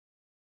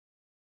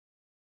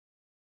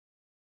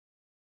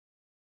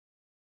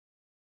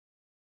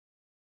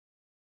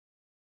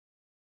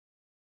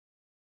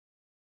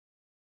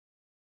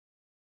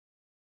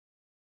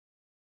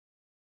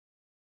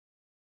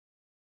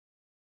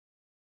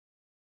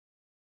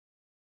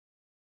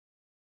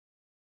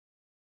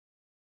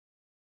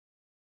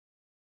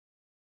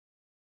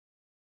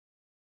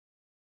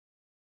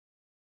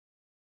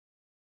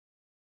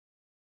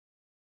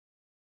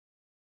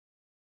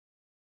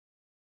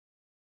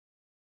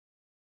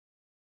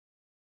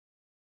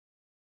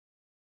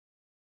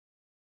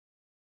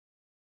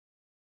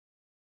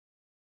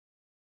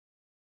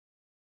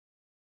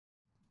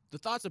The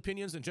thoughts,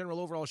 opinions, and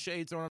general overall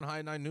shade thrown on High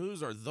at 9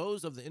 News are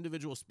those of the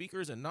individual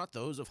speakers and not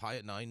those of High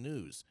at 9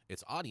 News,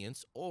 its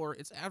audience, or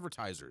its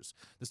advertisers.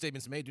 The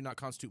statements made do not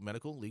constitute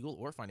medical, legal,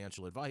 or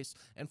financial advice,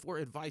 and for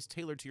advice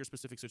tailored to your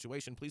specific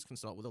situation, please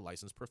consult with a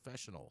licensed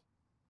professional.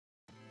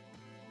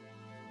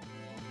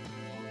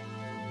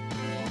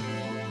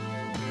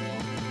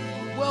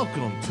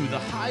 Welcome to the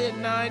High at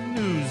 9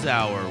 News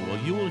Hour, where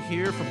you will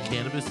hear from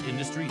cannabis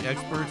industry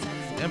experts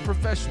and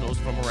professionals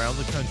from around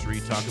the country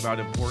talk about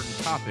important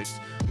topics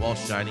while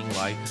shining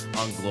light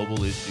on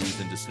global issues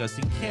and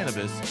discussing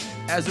cannabis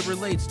as it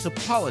relates to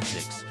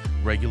politics,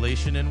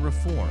 regulation and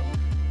reform,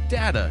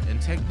 data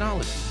and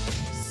technology,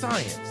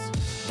 science,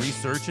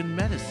 research and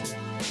medicine,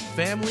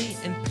 family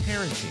and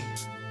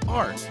parenting,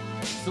 art,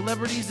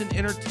 celebrities and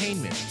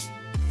entertainment,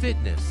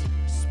 fitness,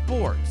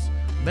 sports,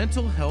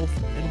 mental health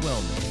and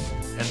wellness,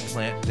 and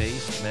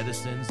plant-based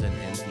medicines and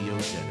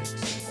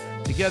entheogenics.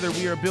 Together,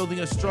 we are building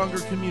a stronger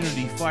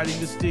community, fighting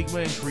the stigma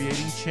and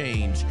creating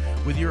change.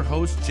 With your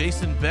hosts,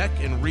 Jason Beck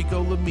and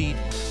Rico Lamite,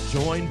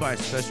 joined by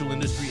special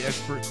industry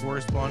expert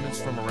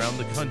correspondents from around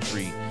the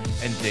country,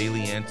 and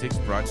daily antics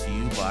brought to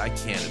you by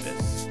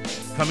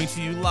Cannabis. Coming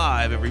to you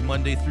live every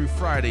Monday through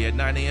Friday at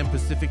 9 a.m.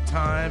 Pacific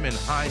Time and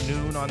high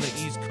noon on the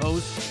East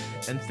Coast.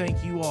 And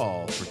thank you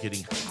all for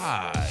getting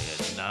high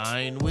at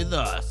 9 with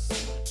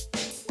us.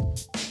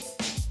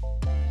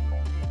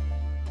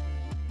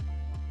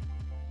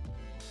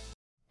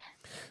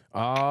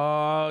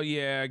 Oh,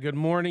 yeah. Good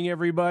morning,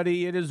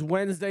 everybody. It is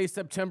Wednesday,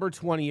 September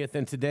 20th,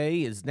 and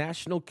today is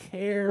National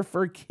Care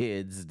for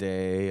Kids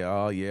Day.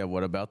 Oh, yeah.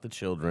 What about the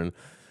children?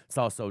 It's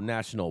also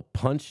National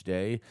Punch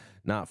Day,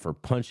 not for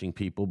punching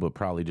people, but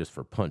probably just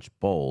for punch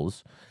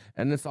bowls.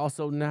 And it's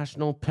also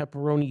National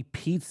Pepperoni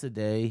Pizza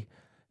Day,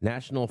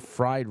 National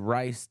Fried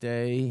Rice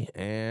Day,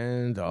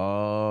 and,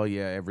 oh,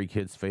 yeah, every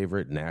kid's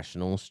favorite,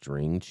 National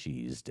String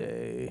Cheese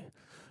Day.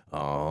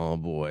 Oh,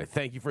 boy.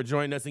 Thank you for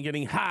joining us and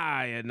getting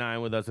high at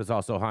 9 with us. It's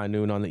also high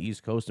noon on the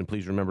East Coast. And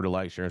please remember to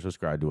like, share, and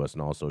subscribe to us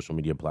on all social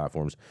media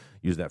platforms.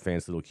 Use that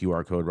fancy little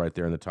QR code right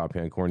there in the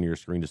top-hand corner of your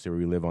screen to see where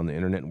we live on the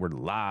internet. And we're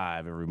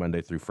live every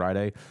Monday through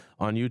Friday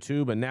on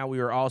YouTube. And now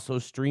we are also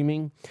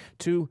streaming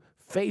to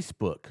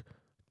Facebook,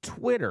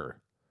 Twitter,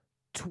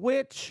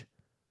 Twitch,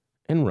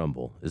 and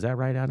Rumble. Is that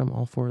right, Adam?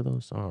 All four of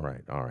those? All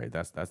right.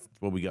 That's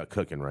what we got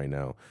cooking right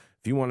now.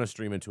 If you want to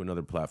stream into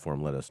another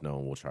platform, let us know,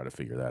 and we'll try to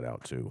figure that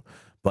out too.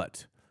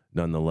 But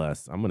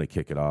nonetheless, I'm going to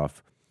kick it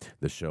off,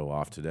 the show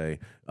off today.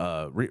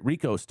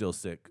 Rico's still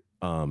sick,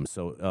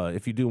 so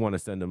if you do want to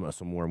send him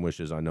some warm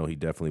wishes, I know he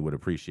definitely would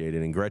appreciate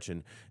it. And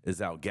Gretchen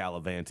is out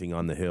gallivanting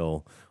on the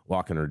hill,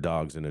 walking her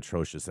dogs in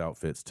atrocious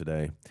outfits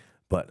today.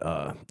 But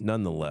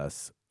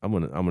nonetheless, I'm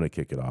gonna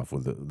kick it off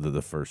with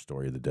the first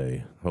story of the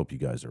day. Hope you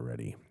guys are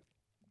ready.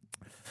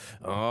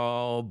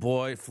 Oh,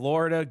 boy.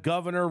 Florida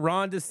Governor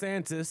Ron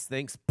DeSantis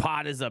thinks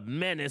pot is a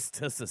menace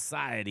to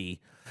society,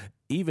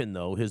 even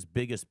though his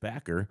biggest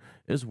backer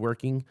is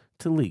working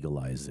to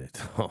legalize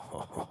it.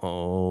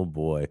 Oh,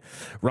 boy.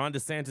 Ron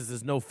DeSantis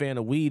is no fan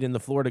of weed, and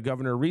the Florida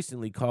governor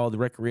recently called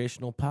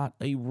recreational pot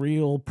a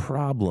real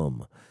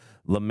problem,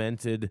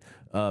 lamented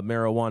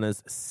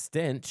marijuana's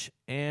stench,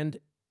 and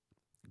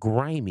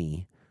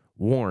grimly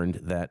warned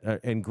that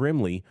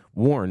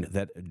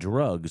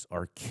drugs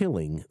are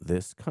killing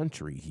this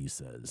country, he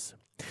says.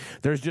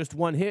 There's just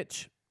one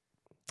hitch.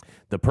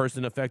 The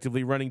person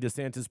effectively running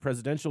DeSantis'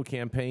 presidential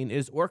campaign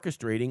is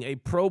orchestrating a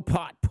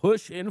pro-pot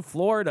push in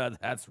Florida.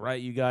 That's right,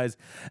 you guys.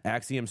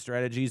 Axiom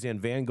Strategies and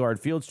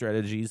Vanguard Field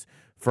Strategies,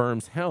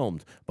 firms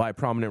helmed by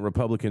prominent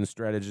Republican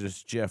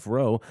strategist Jeff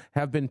Rowe,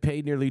 have been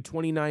paid nearly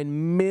 $29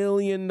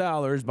 million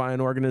by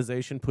an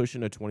organization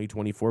pushing a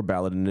 2024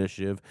 ballot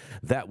initiative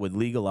that would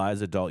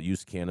legalize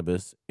adult-use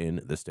cannabis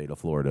in the state of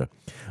Florida.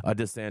 A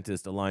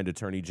DeSantis-aligned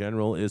attorney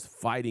general is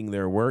fighting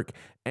their work,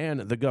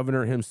 and the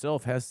governor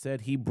himself has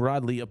said he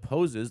broadly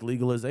opposes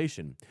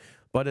legalization.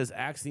 But as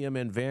Axiom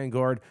and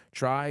Vanguard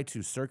try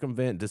to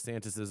circumvent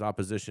DeSantis'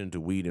 opposition to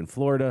weed in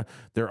Florida,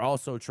 they're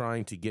also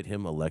trying to get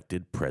him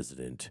elected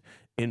president,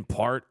 in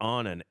part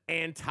on an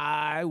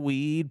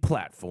anti-weed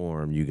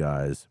platform, you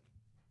guys.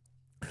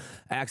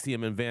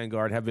 Axiom and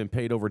Vanguard have been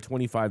paid over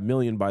 $25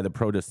 million by the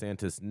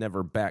pro-DeSantis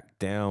Never Back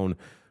Down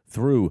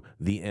through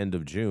the end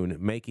of June,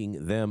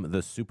 making them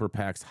the super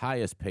PAC's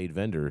highest paid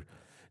vendor.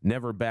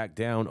 Never Back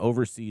Down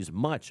oversees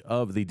much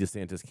of the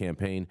DeSantis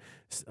campaign,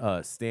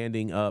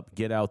 standing up,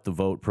 get out the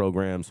vote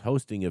programs,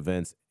 hosting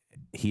events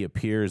he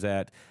appears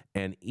at,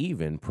 and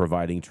even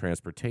providing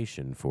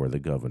transportation for the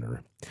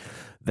governor.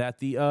 That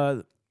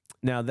the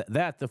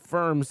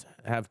firms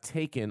have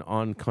taken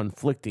on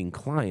conflicting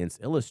clients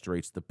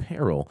illustrates the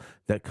peril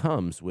that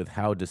comes with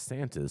how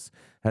DeSantis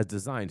has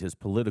designed his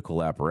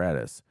political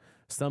apparatus,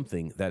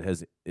 something that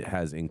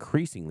has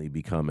increasingly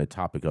become a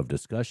topic of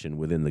discussion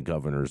within the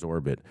governor's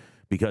orbit.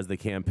 Because the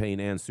campaign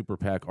and super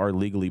PAC are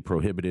legally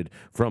prohibited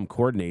from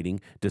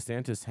coordinating,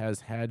 DeSantis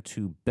has had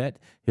to bet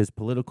his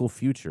political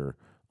future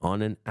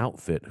on an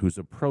outfit whose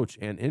approach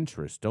and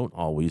interests don't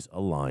always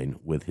align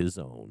with his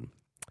own.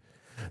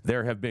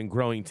 There have been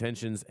growing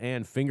tensions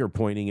and finger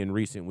pointing in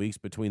recent weeks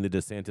between the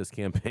DeSantis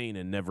campaign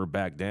and Never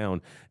Back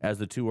Down as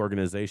the two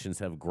organizations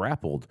have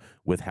grappled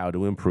with how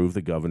to improve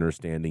the governor's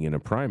standing in a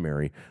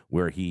primary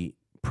where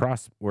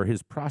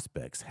his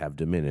prospects have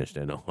diminished.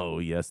 And oh,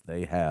 yes,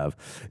 they have.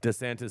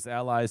 DeSantis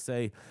allies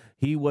say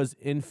he was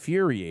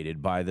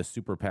infuriated by the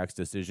super PAC's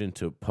decision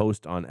to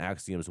post on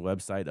Axiom's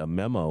website a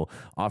memo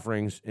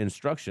offering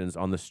instructions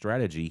on the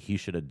strategy he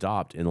should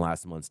adopt in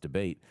last month's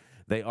debate.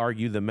 They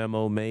argue the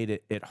memo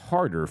made it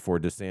harder for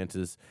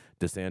DeSantis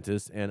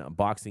and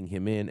boxing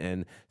him in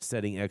and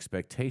setting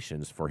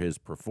expectations for his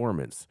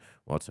performance.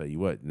 Well, I'll tell you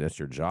what, that's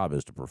your job,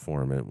 is to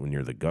perform it when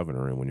you're the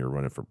governor and when you're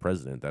running for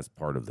president. That's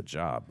part of the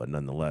job. But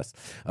nonetheless,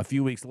 a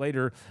few weeks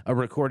later, a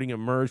recording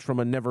emerged from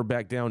a Never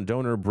Back Down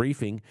donor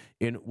briefing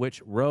in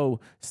which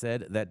Rowe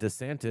said that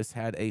DeSantis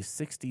had a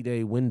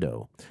 60-day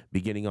window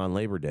beginning on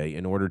Labor Day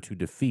in order to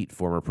defeat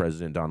former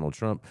President Donald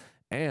Trump,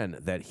 and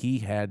that he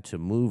had to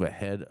move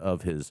ahead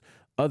of his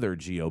other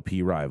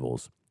GOP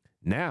rivals.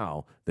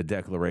 Now, the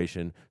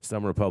declaration,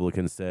 some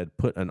Republicans said,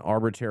 put an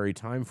arbitrary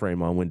time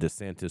frame on when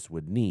DeSantis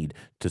would need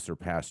to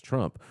surpass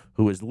Trump,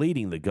 who is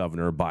leading the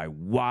governor by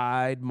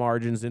wide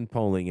margins in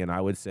polling, and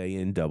I would say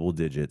in double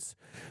digits.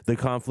 The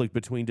conflict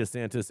between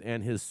DeSantis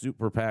and his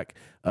super PAC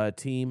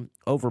team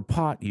over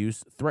pot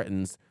use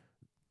threatens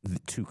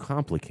to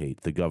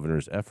complicate the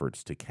governor's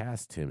efforts to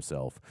cast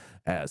himself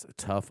as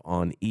tough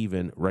on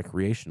even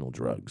recreational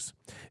drugs.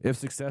 If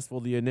successful,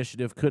 the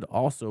initiative could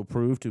also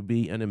prove to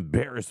be an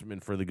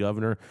embarrassment for the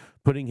governor,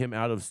 putting him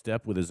out of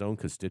step with his own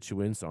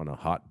constituents on a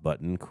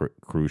hot-button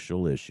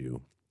crucial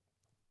issue.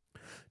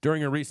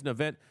 During a recent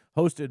event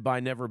hosted by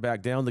Never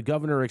Back Down, the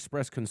governor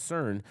expressed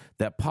concern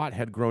that pot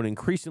had grown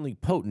increasingly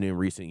potent in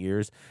recent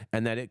years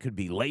and that it could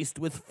be laced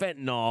with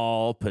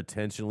fentanyl,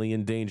 potentially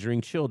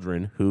endangering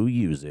children who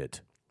use it.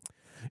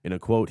 In a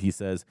quote, he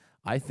says,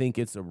 "I think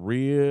it's a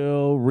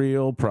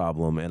real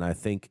problem, and I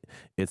think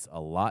it's a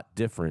lot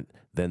different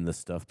than the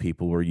stuff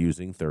people were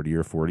using 30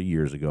 or 40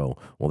 years ago."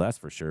 Well, that's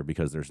for sure,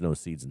 because there's no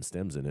seeds and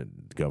stems in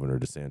it, Governor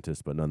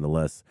DeSantis, but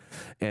nonetheless.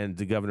 And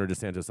the Governor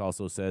DeSantis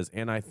also says,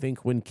 "And I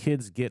think when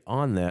kids get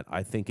on that,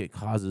 I think it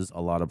causes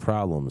a lot of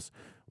problems."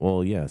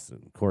 Well, yes,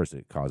 of course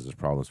it causes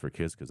problems for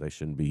kids because they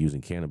shouldn't be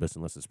using cannabis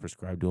unless it's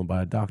prescribed to them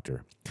by a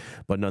doctor.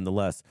 But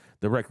nonetheless,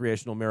 the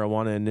recreational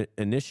marijuana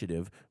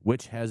initiative,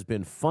 which has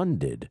been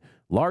funded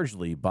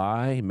largely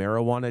by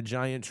marijuana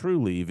giant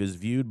Trulieve, is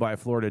viewed by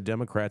Florida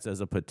Democrats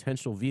as a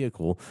potential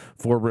vehicle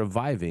for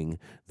reviving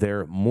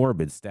their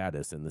morbid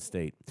status in the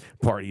state.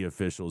 Party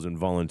officials and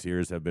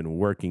volunteers have been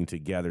working to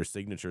gather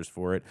signatures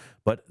for it,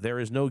 but there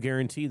is no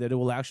guarantee that it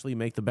will actually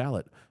make the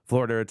ballot.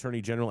 Florida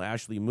Attorney General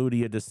Ashley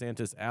Moody, a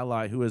DeSantis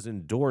ally who has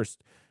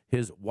endorsed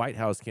his White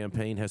House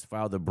campaign, has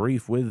filed a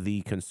brief with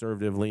the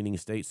conservative-leaning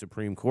state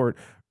Supreme Court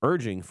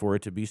urging for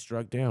it to be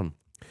struck down.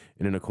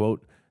 And in a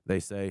quote, they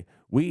say,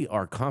 "We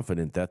are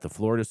confident that the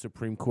Florida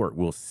Supreme Court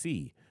will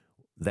see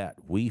that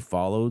we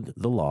followed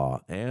the law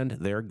and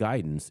their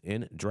guidance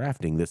in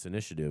drafting this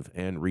initiative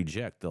and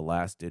reject the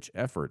last-ditch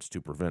efforts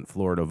to prevent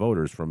Florida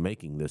voters from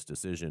making this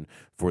decision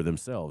for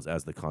themselves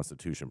as the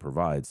Constitution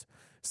provides,"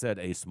 said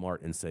a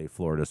Smart and Safe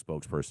Florida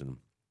spokesperson.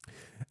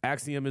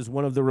 Axiom is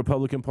one of the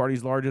Republican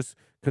Party's largest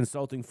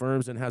consulting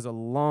firms and has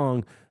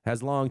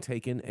long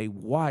taken a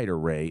wide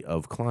array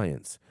of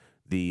clients.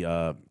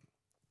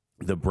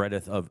 The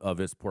breadth of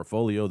its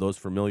portfolio, those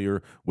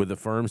familiar with the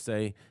firm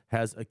say,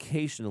 has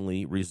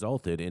occasionally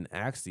resulted in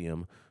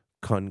Axiom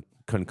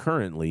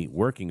concurrently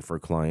working for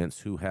clients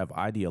who have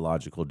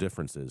ideological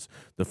differences.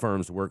 The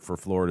firm's work for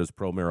Florida's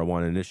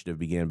pro-marijuana initiative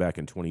began back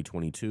in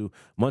 2022,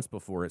 months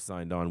before it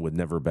signed on with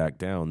Never Back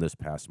Down this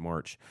past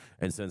March.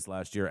 And since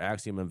last year,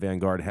 Axiom and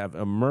Vanguard have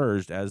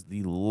emerged as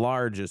the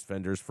largest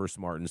vendors for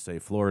Smart and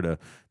Safe Florida,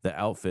 the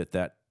outfit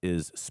that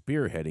is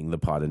spearheading the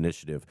pot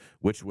initiative,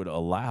 which would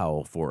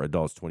allow for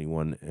adults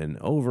 21 and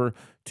over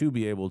to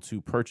be able to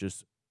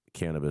purchase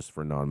cannabis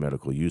for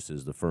non-medical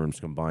uses. The firms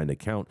combined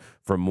account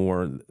for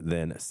more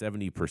than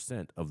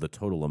 70% of the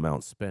total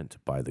amount spent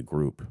by the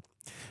group.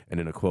 And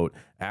in a quote,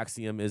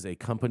 "Axiom is a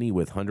company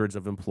with hundreds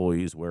of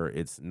employees where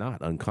it's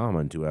not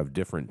uncommon to have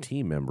different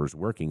team members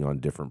working on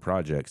different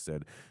projects,"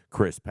 said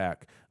Chris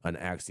Pack, an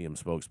Axiom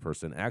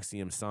spokesperson.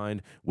 Axiom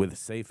signed with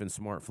Safe and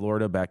Smart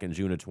Florida back in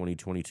June of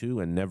 2022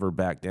 and Never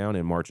Back Down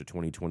in March of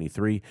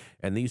 2023.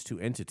 And these two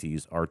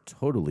entities are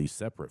totally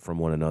separate from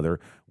one another,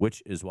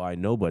 which is why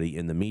nobody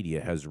in the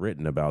media has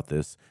written about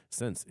this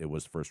since it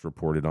was first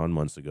reported on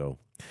months ago.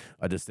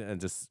 A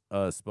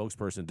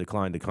spokesperson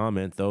declined to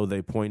comment, though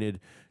they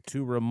pointed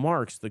to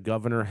remarks the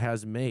governor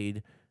has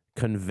made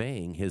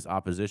conveying his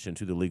opposition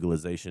to the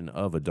legalization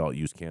of adult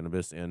use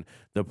cannabis, and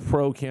the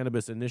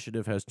pro-cannabis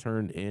initiative has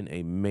turned in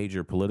a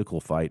major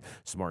political fight.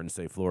 Smart and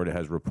Safe Florida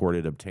has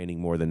reported obtaining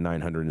more than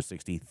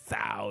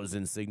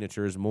 960,000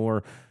 signatures,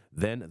 more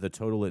than the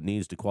total it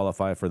needs to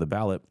qualify for the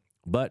ballot.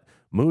 But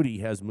Moody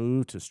has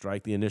moved to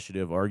strike the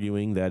initiative,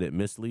 arguing that it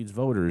misleads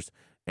voters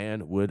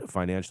and would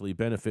financially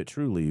benefit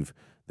TrueLeave,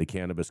 the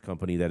cannabis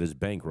company that is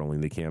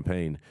bankrolling the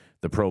campaign.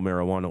 The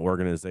pro-marijuana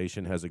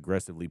organization has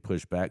aggressively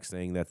pushed back,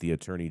 saying that the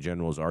Attorney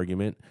General's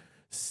argument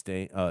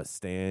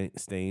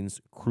stains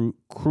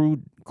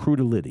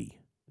credulity,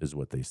 is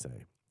what they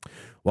say.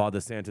 While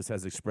DeSantis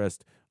has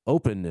expressed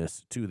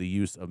openness to the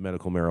use of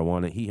medical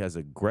marijuana, he has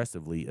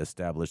aggressively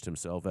established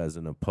himself as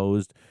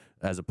opposed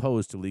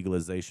to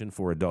legalization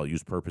for adult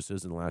use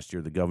purposes. And last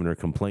year, the governor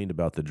complained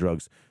about the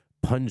drug's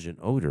pungent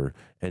odor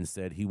and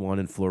said he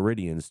wanted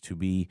Floridians to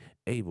be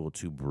able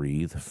to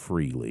breathe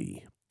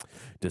freely.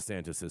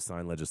 DeSantis has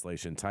signed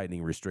legislation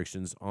tightening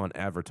restrictions on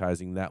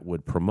advertising that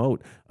would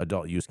promote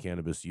adult use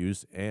cannabis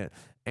use.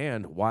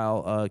 And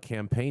while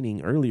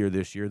campaigning earlier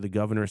this year, the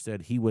governor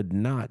said he would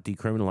not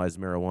decriminalize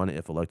marijuana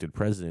if elected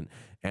president,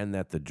 and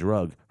that the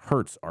drug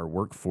hurts our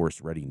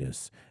workforce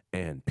readiness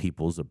and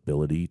people's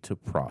ability to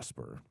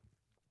prosper.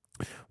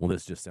 Well,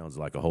 this just sounds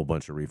like a whole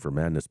bunch of reefer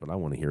madness, but I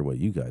want to hear what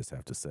you guys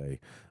have to say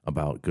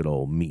about good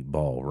old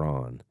Meatball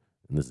Ron.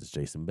 And this is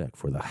Jason Beck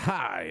for the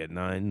High at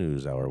 9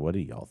 News Hour. What do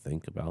y'all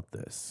think about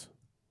this?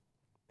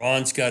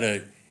 Ron's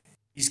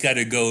he's got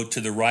to go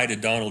to the right of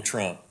Donald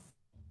Trump.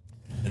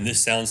 And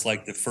this sounds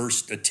like the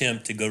first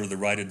attempt to go to the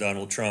right of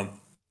Donald Trump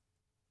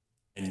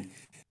and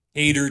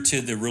cater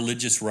to the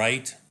religious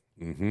right.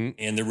 Mm-hmm.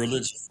 And the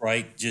religious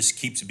right just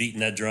keeps beating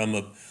that drum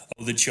of,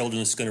 oh, the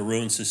children is going to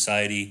ruin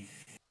society.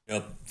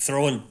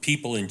 Throwing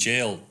people in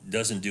jail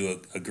doesn't do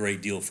a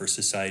great deal for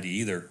society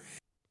either.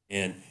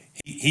 And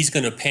he's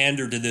going to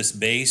pander to this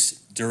base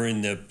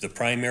during the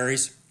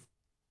primaries,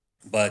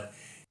 but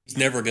he's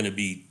never going to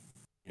be,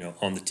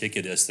 on the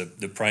ticket as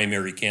the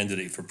primary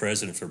candidate for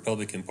president for the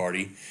Republican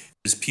Party,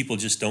 because people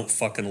just don't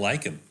fucking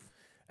like him.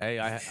 Hey,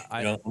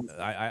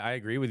 I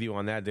agree with you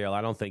on that, Dale.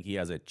 I don't think he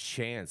has a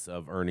chance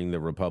of earning the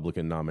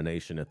Republican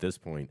nomination at this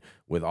point,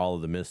 with all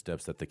of the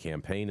missteps that the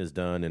campaign has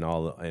done, and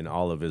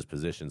all of his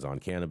positions on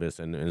cannabis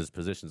and his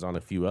positions on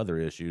a few other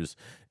issues,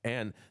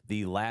 and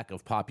the lack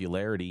of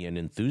popularity and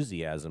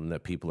enthusiasm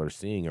that people are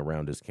seeing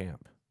around his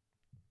camp.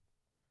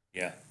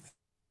 Yeah.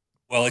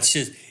 Well,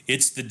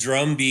 it's the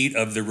drumbeat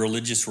of the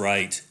religious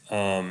right,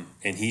 and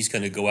he's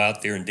going to go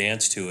out there and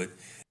dance to it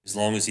as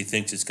long as he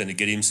thinks it's going to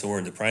get him somewhere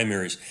in the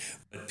primaries.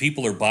 But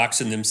people are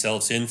boxing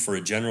themselves in for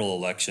a general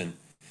election.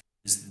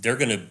 They're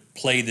going to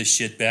play this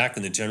shit back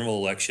in the general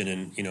election,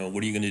 and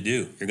what are you going to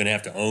do? You're going to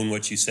have to own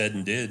what you said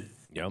and did.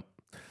 Yep,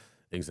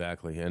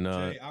 exactly. And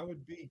Jay, I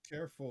would be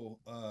careful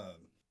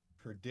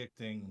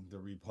predicting the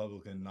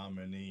Republican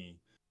nominee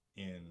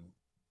in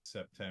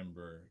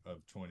September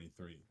of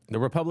 23. The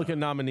Republican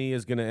nominee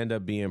is going to end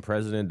up being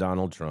President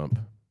Donald Trump.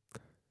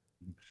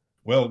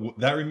 Well,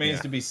 that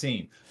remains to be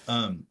seen.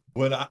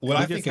 What I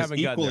think is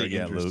equally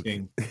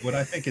interesting, what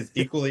I think is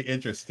equally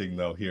interesting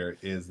though here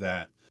is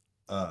that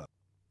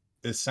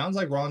it sounds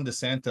like Ron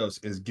DeSantis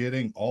is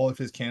getting all of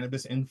his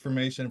cannabis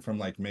information from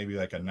maybe a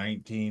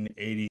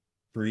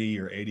 1983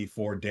 or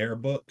 84 Dare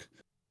book.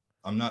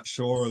 I'm not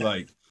sure,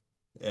 none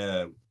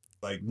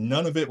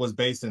of it was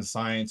based in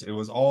science. It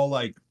was all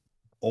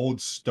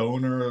old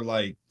stoner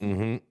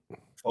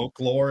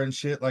folklore and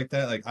shit like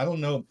that. I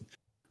don't know.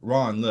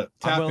 Ron, look,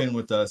 tap in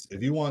with us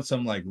if you want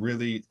some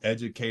really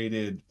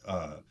educated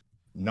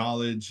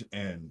knowledge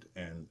and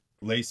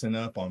lacing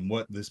up on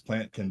what this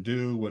plant can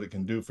do, what it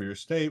can do for your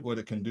state, what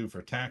it can do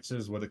for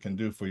taxes, what it can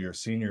do for your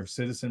senior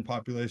citizen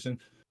population.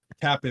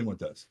 Tap in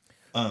with us.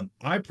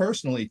 I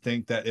personally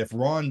think that if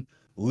Ron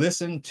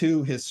listened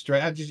to his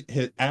strategy,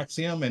 his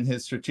Axiom and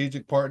his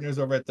strategic partners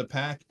over at the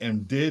PAC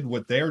and did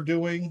what they're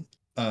doing,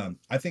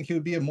 I think he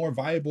would be a more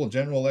viable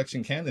general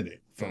election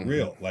candidate for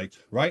real.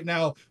 Right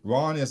now,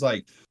 Ron is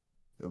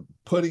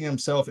putting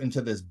himself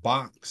into this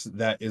box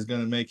that is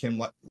going to make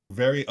him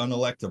very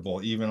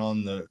unelectable, even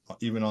on the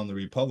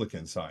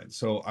Republican side.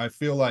 So I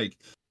feel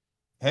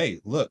hey,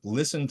 look,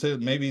 listen to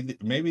maybe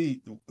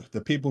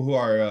the people who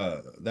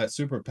are that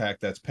super PAC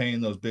that's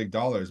paying those big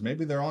dollars.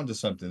 Maybe they're onto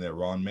something there,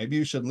 Ron. Maybe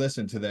you should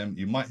listen to them.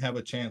 You might have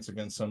a chance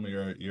against some of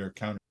your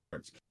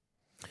counterparts.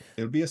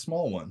 It'll be a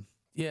small one.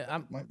 Yeah,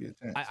 might be a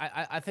chance.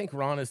 I think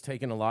Ron has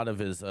taken a lot of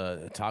his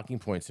talking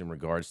points in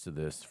regards to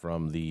this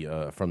from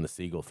the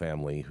Siegel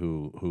family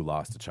who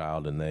lost a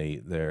child, and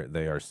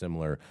they are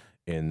similar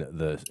in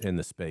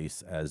the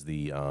space as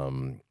the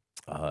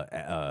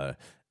Adelson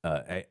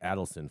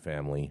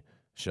family,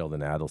 Sheldon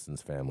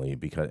Adelson's family,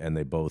 and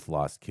they both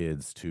lost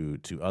kids to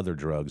other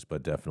drugs,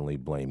 but definitely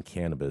blame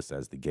cannabis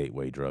as the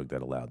gateway drug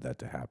that allowed that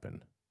to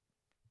happen.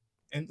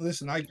 And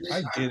listen, I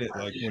get it.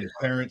 When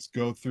parents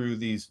go through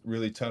these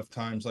really tough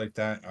times like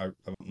that,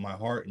 my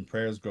heart and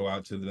prayers go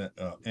out to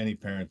any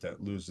parent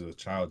that loses a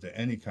child to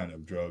any kind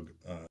of drug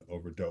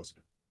overdose.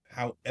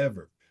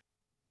 However,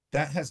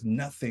 that has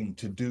nothing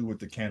to do with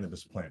the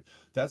cannabis plant.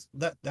 That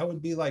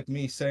would be like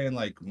me saying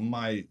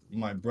my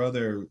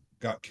brother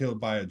got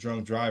killed by a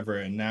drunk driver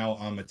and now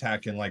I'm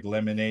attacking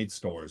lemonade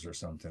stores or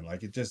something.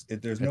 There's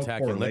no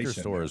attacking correlation. Liquor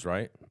stores,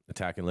 right?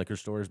 Attacking liquor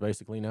stores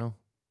basically now.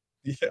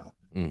 Yeah.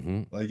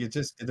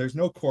 Mm-hmm. There's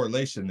no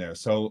correlation there.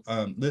 So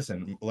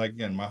listen,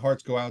 again, my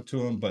hearts go out to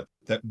them, but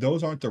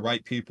those aren't the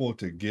right people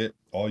to get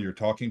all your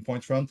talking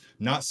points from.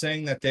 Not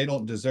saying that they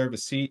don't deserve a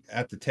seat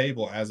at the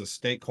table as a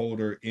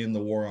stakeholder in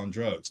the war on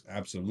drugs.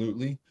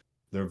 Absolutely.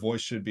 Their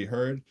voice should be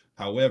heard.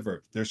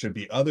 However, there should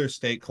be other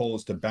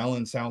stakeholders to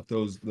balance out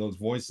those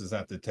voices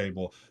at the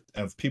table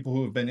of people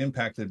who have been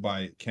impacted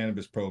by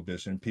cannabis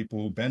prohibition,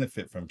 people who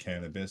benefit from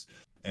cannabis,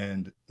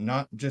 and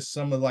not just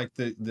some of like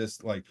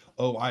this like,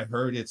 oh, I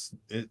heard it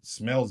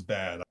smells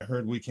bad. I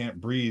heard we can't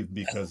breathe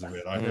because of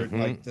it. I heard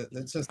like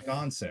that's just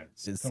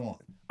nonsense. Come on.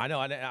 I know.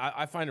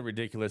 I find it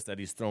ridiculous that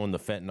he's throwing the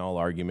fentanyl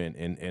argument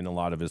in a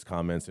lot of his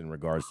comments in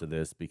regards to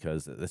this,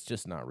 because it's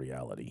just not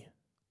reality.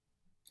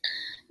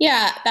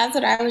 Yeah, that's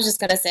what I was just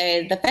going to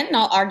say. The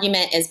fentanyl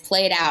argument is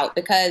played out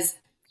because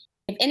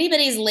if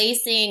anybody's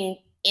lacing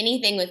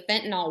anything with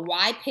fentanyl,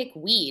 why pick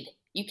weed?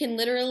 You can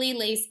literally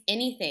lace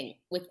anything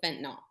with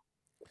fentanyl.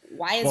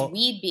 Why is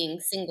weed being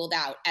singled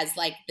out as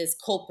like this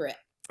culprit?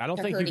 I don't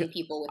think hurting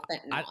people with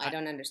fentanyl. I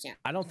don't understand.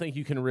 I don't think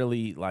you can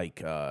really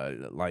like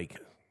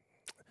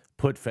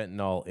put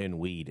fentanyl in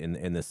weed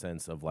in the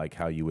sense of like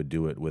how you would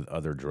do it with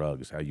other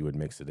drugs, how you would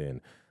mix it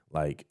in.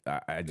 Like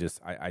I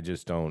just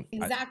don't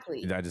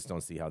exactly. I just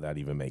don't see how that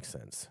even makes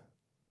sense.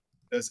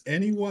 Does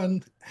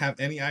anyone have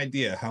any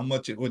idea how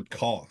much it would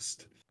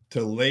cost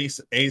to lace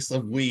ace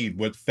of weed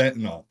with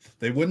fentanyl?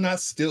 They would not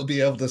still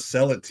be able to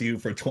sell it to you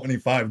for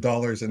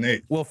 $25 an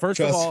eighth. Well, first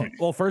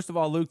of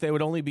all, Luke, they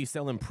would only be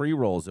selling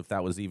pre-rolls if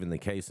that was even the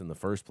case in the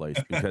first place,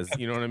 because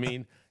you know what I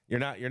mean? You're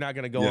not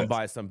going to go and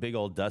buy some big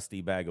old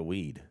dusty bag of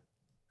weed.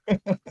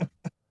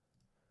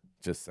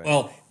 Just saying.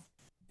 Well,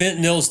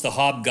 fentanyl's the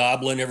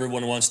hobgoblin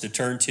everyone wants to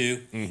turn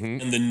to,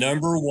 and the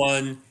number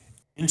one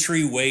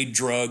entryway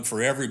drug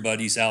for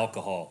everybody's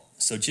alcohol.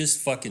 So just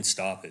fucking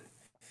stop it.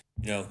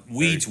 You know,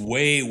 weed's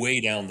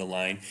way down the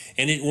line,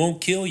 and it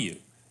won't kill you.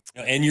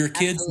 And your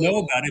kids know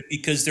about it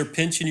because they're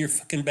pinching your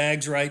fucking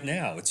bags right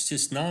now. It's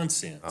just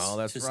nonsense. Oh,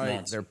 that's right.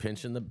 Nonsense. They're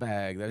pinching the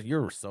bag.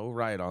 You're so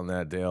right on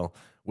that, Dale.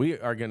 We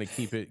are going to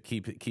keep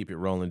it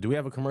rolling. Do we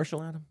have a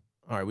commercial, Adam?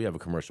 All right, we have a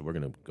commercial. We're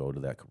going to go to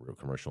that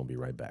commercial and be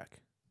right back.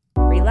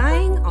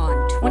 Relying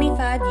on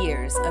 25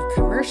 years of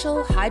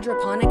commercial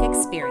hydroponic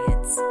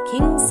experience,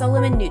 King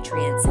Solomon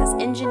Nutrients has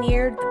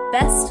engineered the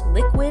best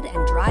liquid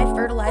and dry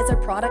fertilizer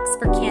products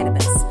for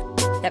cannabis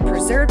that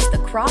preserves the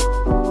crop,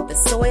 the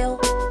soil,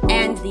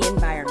 and the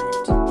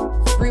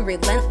environment. Through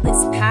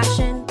relentless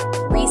passion,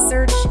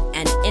 research,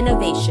 and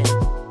innovation,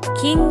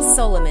 King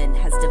Solomon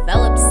has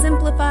developed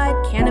simplified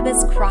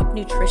cannabis crop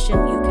nutrition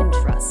you can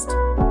trust.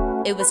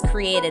 It was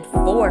created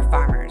for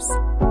farmers,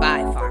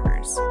 by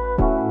farmers.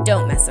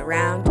 Don't mess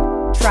around.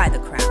 Try the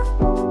crown.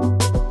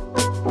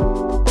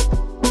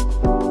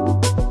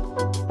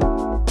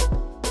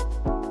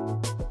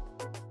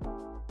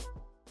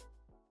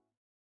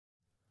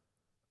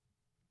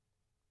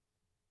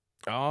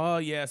 Oh,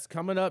 yes.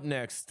 Coming up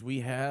next, we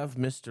have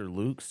Mr.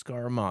 Luke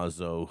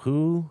Scarmazzo,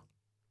 who,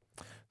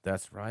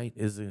 that's right,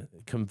 is a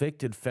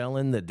convicted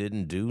felon that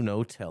didn't do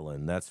no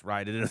telling. That's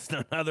right. It is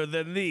none other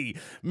than the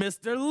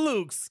Mr.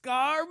 Luke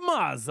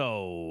Scarmazzo.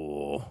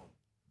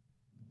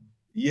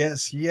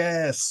 Yes.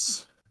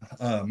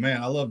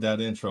 Man, I love that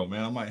intro,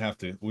 man.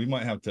 We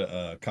might have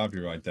to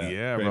copyright that.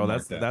 Yeah, bro.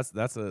 That's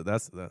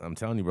I'm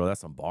telling you, bro,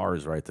 that's some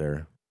bars right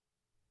there.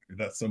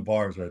 That's some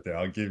bars right there.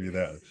 I'll give you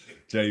that.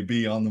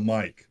 JB on the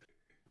mic.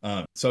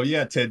 So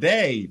yeah,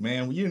 today,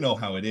 man, you know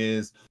how it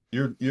is.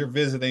 You're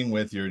visiting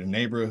with your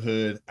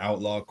neighborhood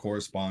outlaw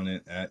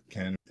correspondent at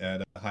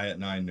High at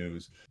 9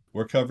 News.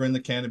 We're covering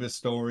the cannabis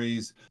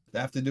stories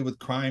that have to do with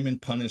crime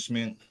and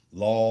punishment,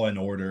 law and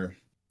order,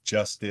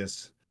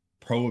 justice,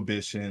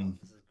 prohibition,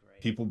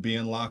 people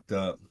being locked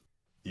up.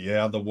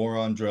 Yeah, the war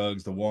on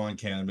drugs, the war on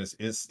cannabis,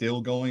 it's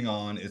still going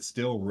on. It's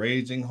still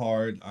raging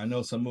hard. I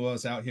know some of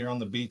us out here on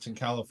the beach in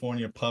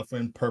California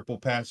puffing purple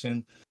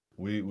passion.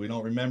 We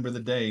don't remember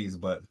the days,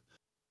 but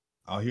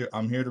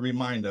I'm here to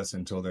remind us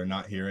until they're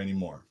not here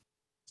anymore.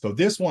 So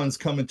this one's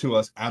coming to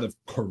us out of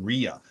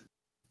Korea.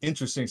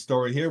 Interesting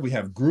story here. We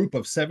have group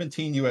of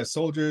 17 U.S.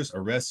 soldiers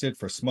arrested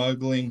for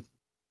smuggling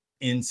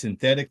in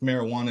synthetic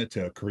marijuana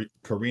to a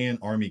Korean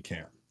army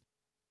camp.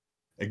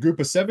 A group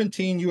of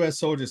 17 U.S.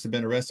 soldiers have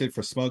been arrested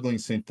for smuggling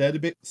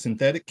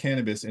synthetic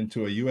cannabis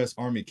into a U.S.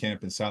 army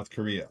camp in South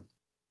Korea.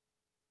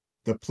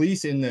 The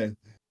police in the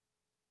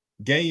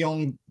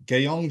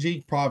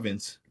Gyeonggi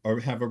province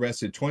have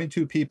arrested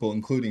 22 people,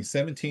 including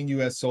 17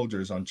 U.S.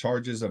 soldiers, on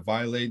charges of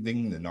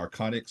violating the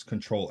Narcotics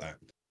Control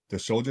Act. The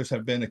soldiers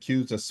have been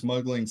accused of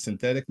smuggling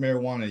synthetic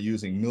marijuana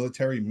using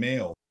military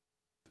mail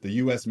to the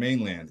U.S.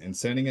 mainland and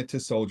sending it to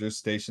soldiers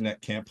stationed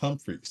at Camp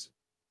Humphreys.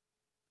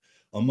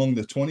 Among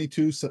the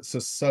 22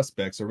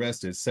 suspects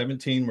arrested,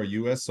 17 were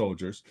U.S.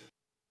 soldiers,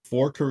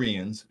 4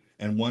 Koreans,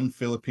 and 1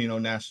 Filipino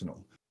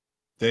national.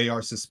 They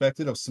are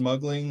suspected of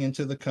smuggling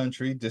into the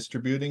country,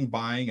 distributing,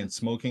 buying, and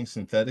smoking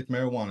synthetic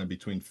marijuana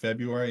between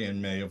February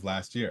and May of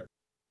last year.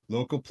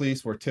 Local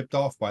police were tipped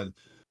off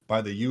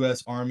by the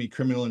U.S. Army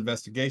Criminal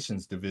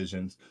Investigations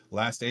Divisions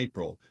last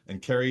April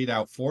and carried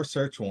out 4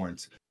 search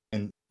warrants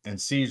and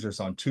seizures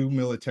on 2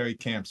 military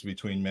camps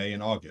between May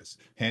and August,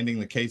 handing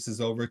the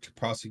cases over to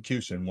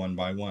prosecution one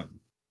by one.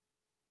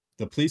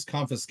 The police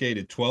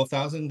confiscated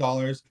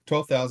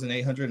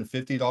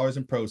 $12,850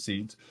 in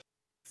proceeds,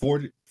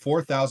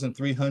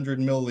 4,300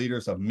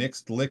 milliliters of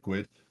mixed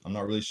liquid. I'm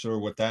not really sure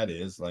what that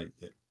is, like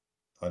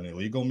an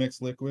illegal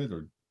mixed liquid,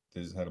 or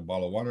they just had a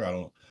bottle of water. I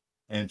don't know.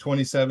 And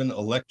 27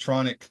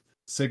 electronic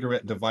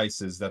cigarette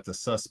devices that the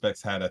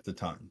suspects had at the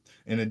time.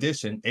 In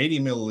addition, 80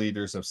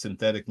 milliliters of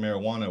synthetic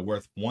marijuana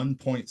worth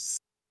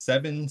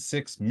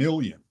 1.76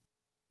 million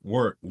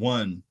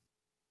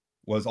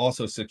was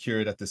also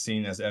secured at the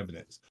scene as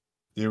evidence.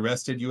 The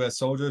arrested U.S.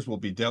 soldiers will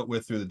be dealt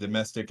with through the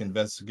domestic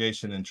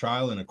investigation and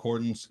trial in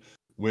accordance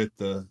with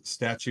the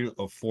Statute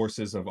of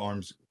Forces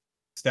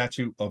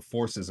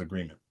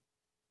Agreement.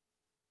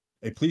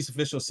 A police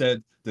official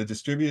said the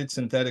distributed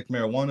synthetic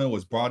marijuana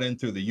was brought in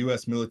through the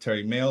U.S.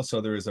 military mail,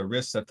 so there is a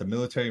risk that the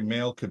military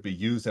mail could be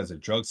used as a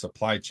drug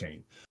supply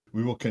chain.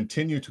 We will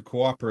continue to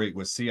cooperate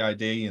with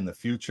CID in the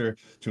future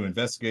to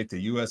investigate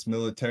the U.S.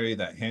 military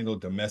that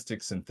handled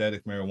domestic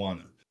synthetic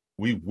marijuana.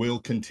 We will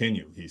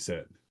continue, he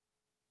said.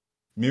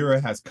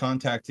 Mira has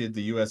contacted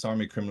the U.S.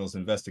 Army Criminals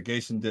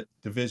Investigation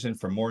Division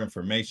for more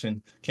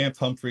information. Camp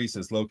Humphreys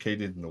is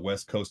located in the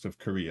west coast of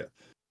Korea,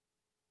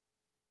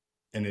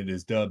 and it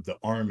is dubbed the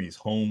Army's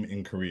home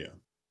in Korea.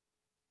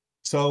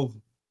 So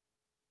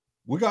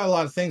we got a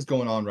lot of things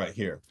going on right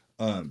here.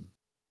 I'm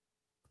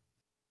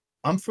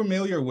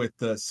familiar with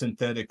the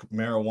synthetic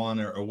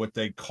marijuana, or what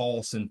they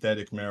call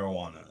synthetic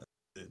marijuana.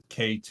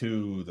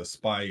 K2, the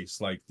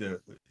spice, like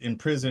in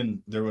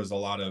prison, there was a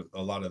lot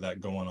of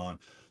that going on.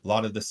 A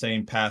lot of the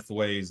same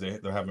pathways. They're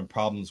having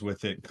problems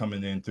with it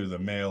coming in through the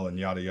mail and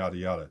yada yada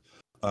yada.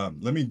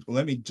 Let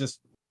me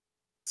just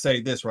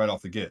say this right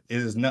off the get.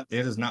 It is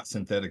not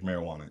synthetic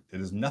marijuana.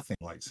 It is nothing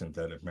like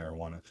synthetic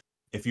marijuana.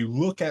 If you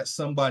look at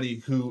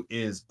somebody who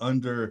is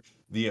under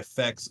the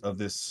effects of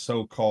this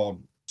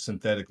so-called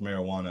synthetic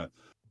marijuana,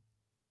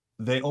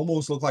 they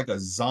almost look like a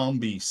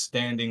zombie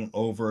standing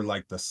over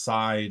like the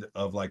side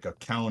of like a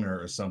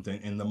counter or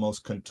something in the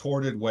most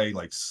contorted way,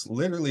 like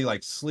literally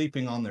like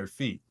sleeping on their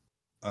feet.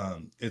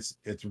 It's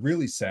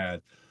really sad.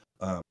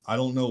 I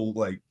don't know,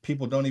 like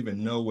people don't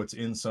even know what's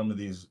in some of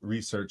these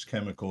research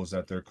chemicals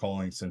that they're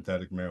calling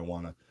synthetic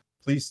marijuana.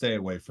 Please stay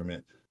away from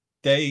it.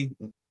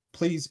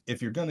 Please,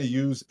 if you're going to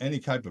use any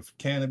type of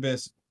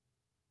cannabis,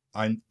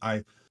 I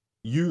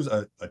use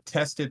a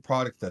tested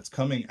product that's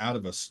coming out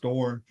of a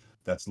store,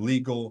 that's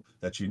legal,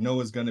 that you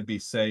know is going to be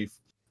safe.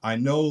 I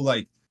know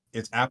like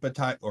it's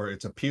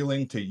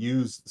appealing to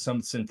use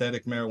some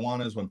synthetic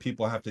marijuanas when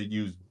people have to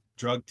use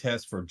drug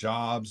tests for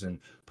jobs and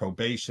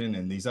probation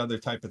and these other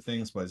type of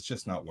things, but it's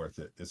just not worth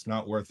it. It's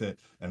not worth it,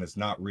 and it's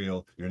not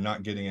real. You're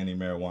not getting any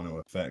marijuana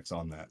effects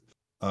on that.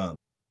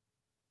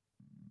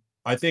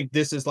 I think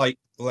this is like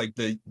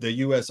the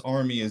U.S.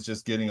 Army is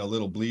just getting a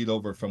little bleed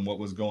over from what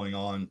was going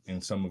on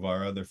in some of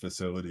our other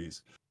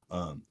facilities.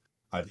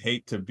 I'd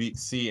hate to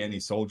see any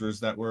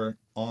soldiers that were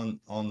on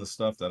the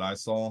stuff that I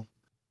saw.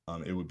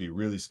 It would be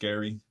really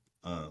scary.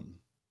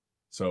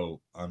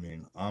 So I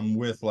mean, I'm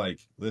with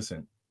like,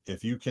 listen,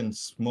 if you can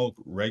smoke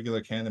regular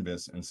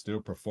cannabis and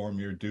still perform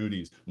your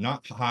duties,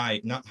 not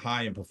high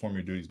and perform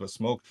your duties, but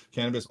smoke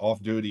cannabis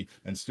off duty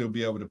and still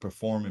be able to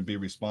perform and be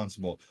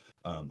responsible.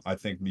 I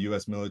think the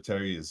U.S.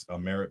 military is a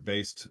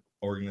merit-based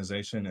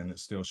organization, and it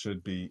still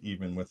should be,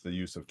 even with the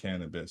use of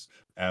cannabis,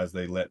 as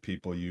they let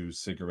people use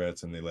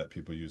cigarettes and they let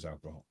people use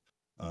alcohol.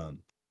 So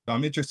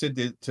I'm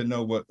interested to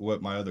know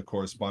what my other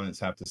correspondents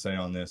have to say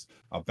on this.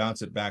 I'll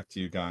bounce it back to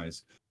you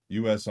guys.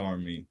 U.S.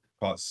 Army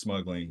caught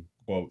smuggling,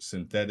 quote,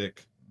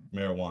 synthetic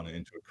marijuana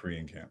into a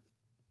Korean camp.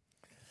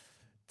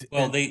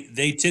 Well,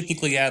 they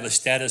typically have a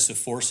status of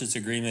forces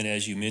agreement,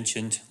 as you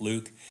mentioned,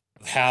 Luke.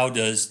 How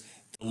does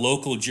the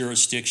local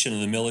jurisdiction of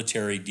the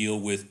military deal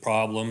with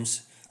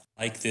problems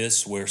like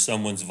this, where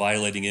someone's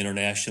violating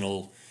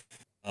international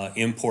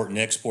import and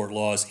export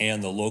laws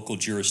and the local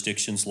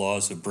jurisdiction's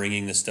laws of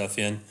bringing the stuff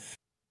in?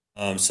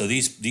 So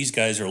these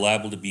guys are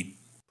liable to be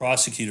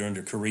prosecuted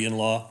under Korean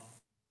law,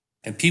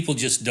 and people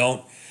just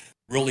don't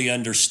really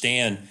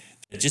understand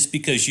that just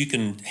because you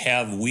can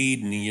have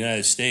weed in the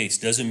United States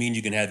doesn't mean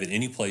you can have it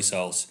anyplace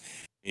else,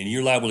 and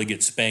you're liable to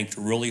get spanked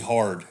really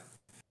hard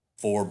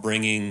for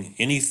bringing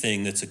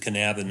anything that's a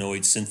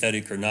cannabinoid,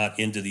 synthetic or not,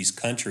 into these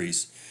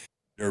countries.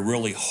 They're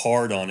really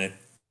hard on it.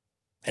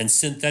 And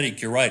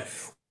synthetic, you're right.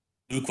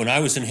 Luke, when I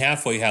was in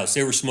Halfway House,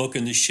 they were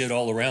smoking this shit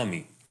all around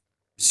me.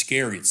 It's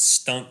scary. It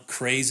stunk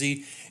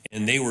crazy.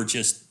 And they were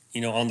just,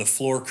 on the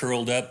floor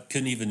curled up,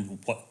 couldn't even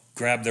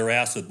grab their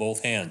ass with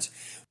both hands.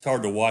 It's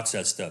hard to watch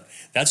that stuff.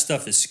 That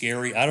stuff is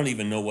scary. I don't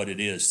even know what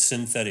it is.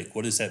 Synthetic,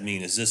 what does that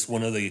mean? Is this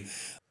one of the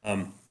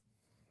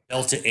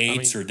Delta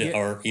 8s or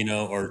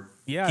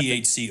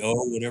THCO,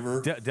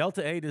 whatever?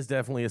 Delta 8 is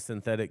definitely a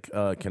synthetic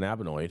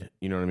cannabinoid.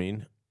 You know what I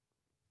mean?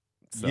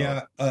 So.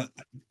 Yeah,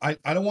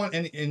 I don't want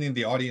any of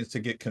the audience to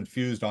get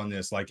confused on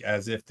this, like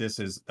as if this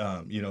is,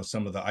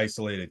 some of the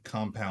isolated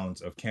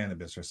compounds of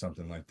cannabis or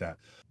something like that.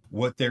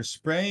 What they're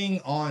spraying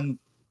on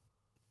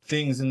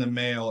things in the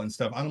mail and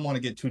stuff, I don't want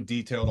to get too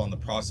detailed on the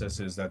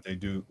processes that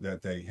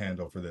they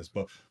handle for this,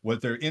 but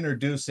what they're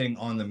introducing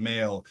on the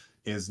mail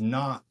is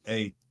not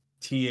a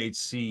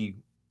THC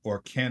or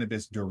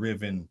cannabis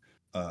driven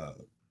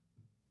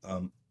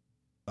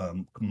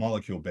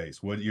molecule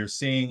base. What you're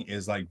seeing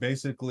is like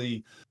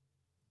basically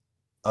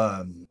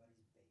some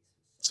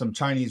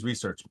Chinese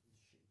research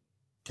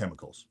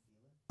chemicals.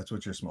 That's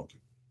what you're smoking.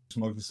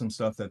 Smoking some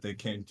stuff that they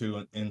came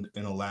to in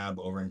a lab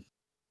over in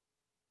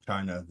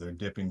China. They're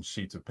dipping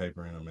sheets of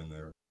paper in them, and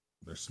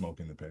they're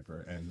smoking the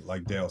paper. And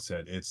like Dale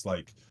said, it's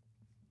like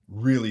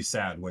really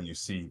sad when you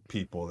see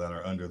people that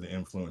are under the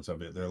influence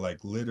of it. They're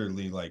like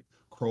literally like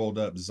curled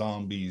up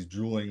zombies,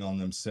 drooling on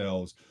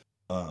themselves.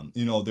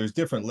 There's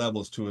different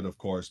levels to it, of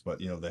course, but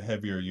the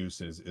heavier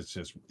use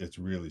it's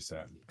really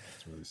sad.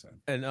 It's really sad.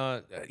 And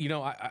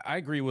I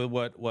agree with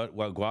what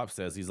Guap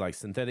says. He's like,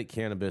 synthetic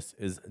cannabis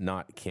is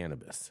not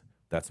cannabis.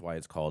 That's why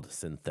it's called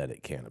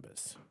synthetic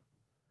cannabis.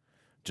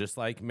 Just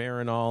like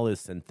Marinol is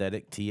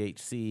synthetic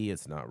THC,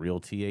 it's not real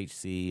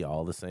THC,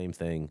 all the same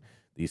thing.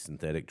 These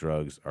synthetic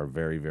drugs are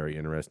very, very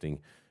interesting.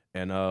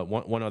 And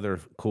one other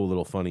cool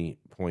little funny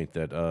point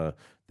that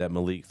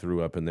Malik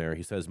threw up in there,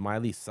 he says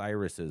Miley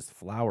Cyrus's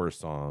Flower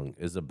Song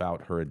is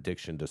about her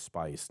addiction to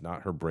spice,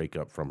 not her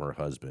breakup from her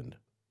husband.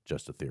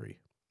 Just a theory.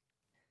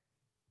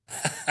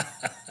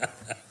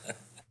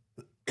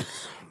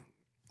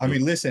 I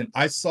mean, listen,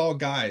 I saw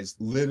guys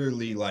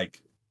literally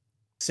like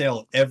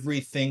sell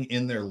everything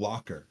in their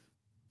locker.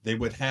 They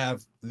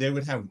wouldn't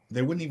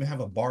even have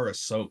a bar of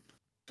soap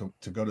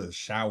to go to the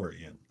shower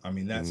in. I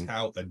mean, that's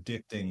how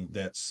addicting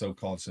that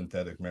so-called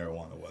synthetic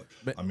marijuana was.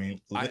 But I mean,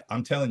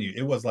 I'm telling you,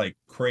 it was like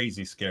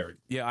crazy scary.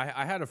 Yeah,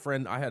 I had a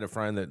friend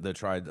that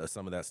tried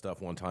some of that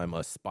stuff one time,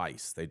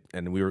 spice.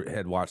 We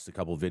had watched a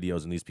couple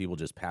videos, and these people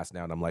just passing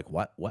out. And I'm like,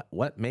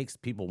 what makes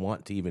people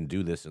want to even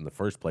do this in the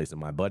first place?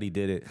 And my buddy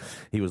did it.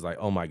 He was like,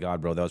 oh my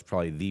God, bro, that was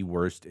probably the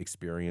worst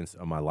experience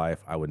of my life.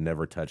 I would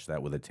never touch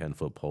that with a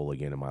 10-foot pole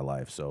again in my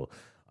life. So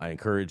I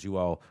encourage you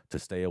all to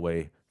stay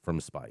away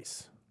from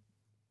spice.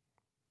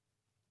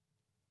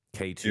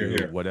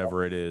 K2,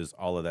 whatever it is,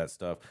 all of that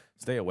stuff.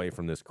 Stay away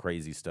from this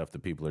crazy stuff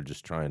that people are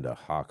just trying to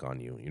hawk on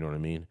you. You know what I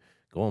mean?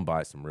 Go and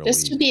buy some real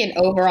Just weed. to be an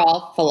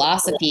overall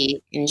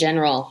philosophy in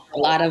general. A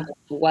lot of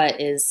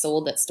what is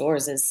sold at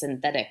stores is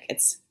synthetic.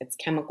 It's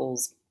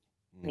chemicals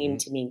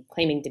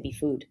claiming to be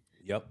food.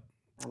 Yep.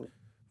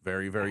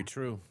 Very, very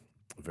true.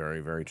 Very,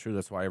 very true.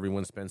 That's why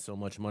everyone spends so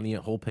much money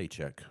at whole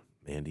paycheck,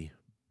 Andy.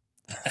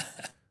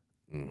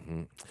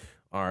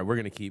 All right, we're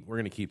gonna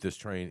keep this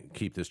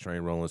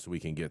train rolling so we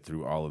can get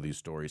through all of these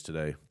stories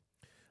today.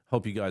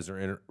 Hope you guys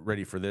are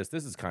ready for this.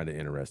 This is kind of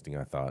interesting,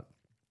 I thought.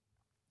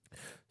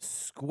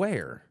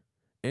 Square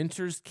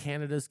enters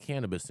Canada's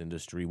cannabis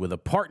industry with a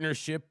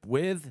partnership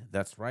with,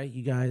 that's right,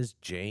 you guys,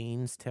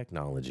 Jane's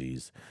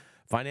Technologies.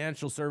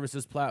 Financial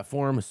services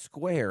platform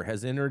Square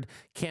has entered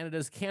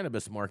Canada's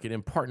cannabis market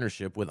in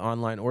partnership with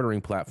online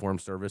ordering platform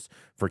service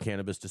for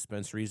cannabis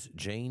dispensaries,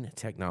 Jane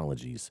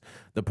Technologies.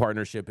 The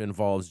partnership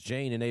involves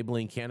Jane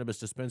enabling cannabis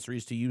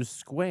dispensaries to use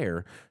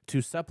Square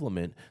to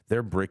supplement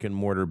their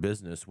brick-and-mortar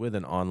business with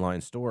an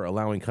online store,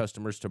 allowing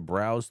customers to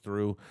browse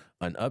through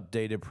an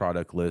updated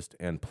product list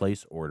and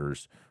place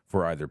orders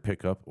for either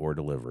pickup or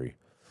delivery.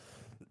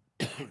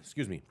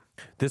 Excuse me.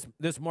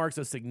 This marks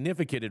a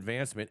significant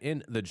advancement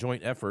in the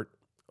joint effort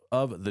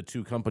of the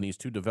two companies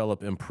to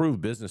develop improved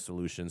business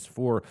solutions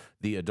for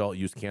the adult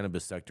use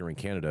cannabis sector in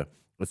Canada.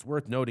 It's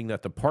worth noting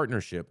that the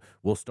partnership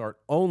will start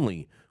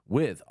only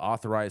with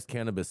authorized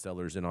cannabis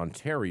sellers in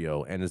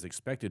Ontario and is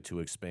expected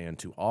to expand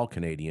to all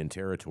Canadian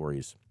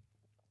territories.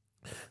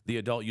 The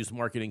adult use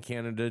market in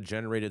Canada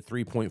generated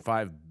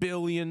 $3.5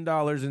 billion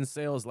in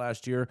sales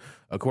last year,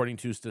 according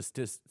to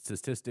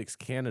Statistics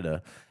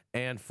Canada,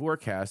 and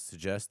forecasts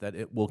suggest that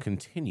it will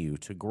continue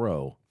to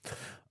grow.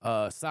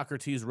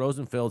 Socrates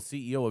Rosenfeld,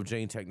 CEO of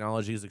Jane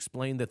Technologies,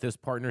 explained that this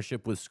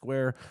partnership with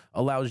Square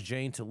allows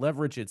Jane to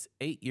leverage its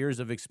 8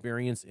 years of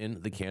experience in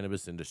the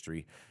cannabis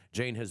industry.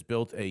 Jane has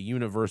built a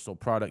universal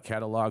product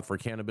catalog for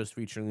cannabis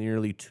featuring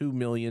nearly 2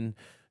 million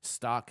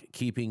stock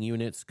keeping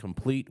units,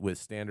 complete with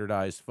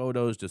standardized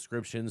photos,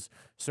 descriptions,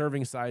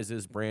 serving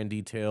sizes, brand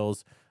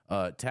details,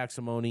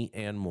 taxonomy,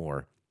 and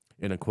more.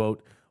 In a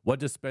quote, what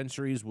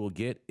dispensaries will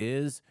get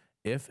is,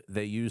 if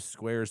they use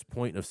Square's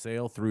point of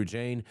sale through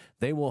Jane,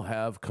 they will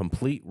have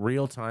complete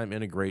real-time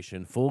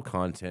integration, full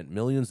content,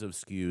 millions of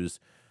SKUs,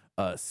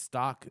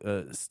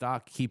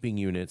 stock keeping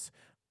units,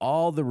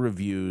 all the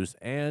reviews,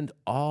 and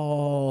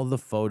all the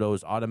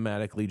photos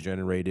automatically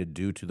generated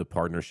due to the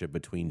partnership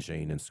between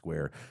Jane and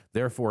Square.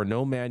 Therefore,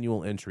 no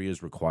manual entry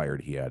is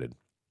required, he added.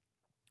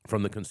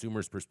 From the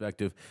consumer's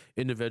perspective,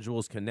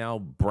 individuals can now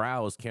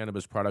browse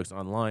cannabis products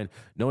online,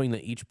 knowing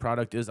that each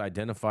product is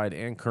identified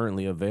and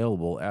currently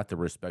available at the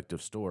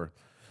respective store.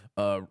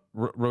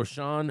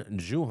 Roshan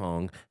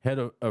Juhong, head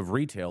of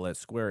retail at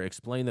Square,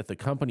 explained that the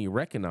company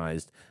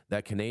recognized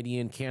that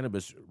Canadian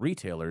cannabis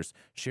retailers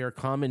share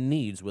common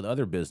needs with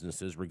other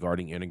businesses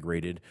regarding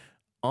integrated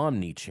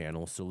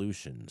omni-channel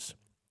solutions.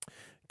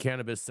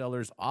 Cannabis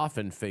sellers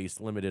often face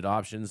limited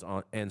options,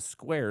 and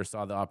Square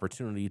saw the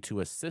opportunity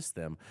to assist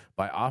them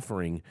by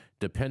offering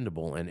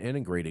dependable and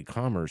integrated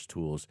commerce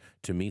tools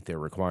to meet their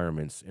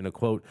requirements. In a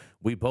quote,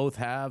 "We both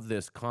have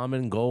this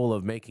common goal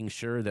of making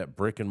sure that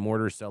brick and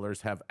mortar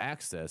sellers have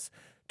access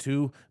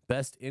to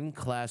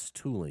best-in-class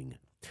tooling.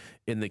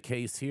 In the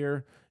case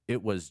here,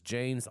 it was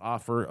Jane's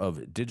offer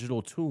of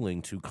digital tooling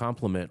to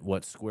complement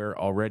what Square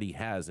already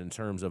has in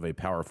terms of a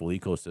powerful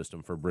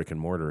ecosystem for brick and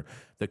mortar.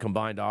 The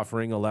combined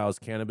offering allows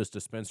cannabis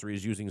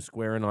dispensaries using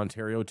Square in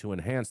Ontario to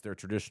enhance their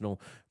traditional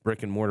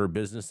brick and mortar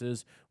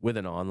businesses with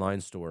an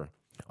online store.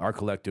 Our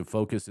collective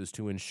focus is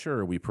to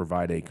ensure we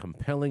provide a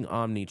compelling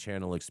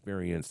omni-channel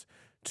experience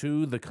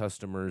to the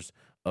customers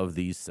of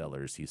these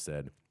sellers," he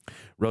said.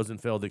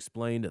 Rosenfeld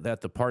explained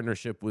that the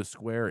partnership with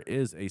Square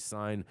is a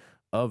sign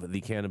of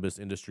the cannabis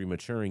industry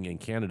maturing in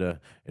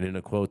Canada. And in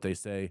a quote, they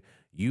say,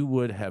 "You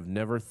would have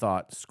never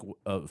thought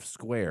of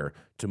Square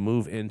to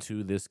move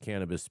into this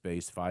cannabis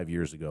space 5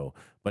 years ago.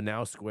 But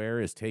now Square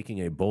is taking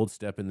a bold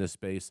step in this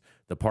space.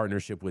 The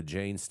partnership with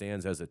Jane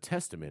stands as a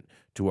testament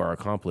to our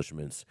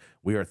accomplishments.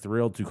 We are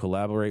thrilled to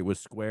collaborate with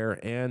Square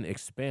and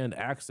expand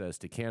access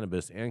to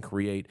cannabis and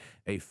create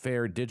a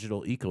fair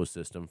digital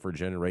ecosystem for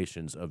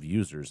generations of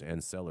users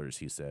and sellers,"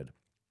 he said.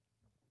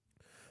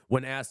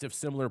 When asked if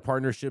similar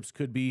partnerships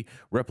could be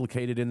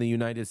replicated in the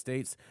United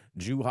States,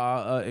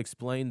 Juha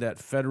explained that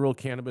federal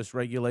cannabis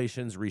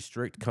regulations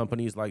restrict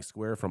companies like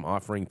Square from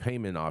offering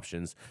payment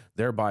options,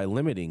 thereby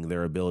limiting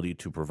their ability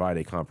to provide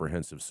a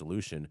comprehensive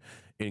solution.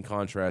 In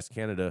contrast,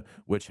 Canada,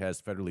 which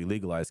has federally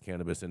legalized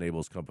cannabis,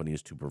 enables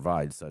companies to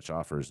provide such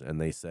offers.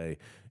 And they say,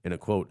 in a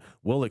quote,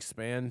 "We'll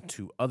expand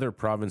to other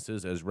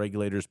provinces as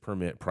regulators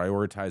permit,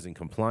 prioritizing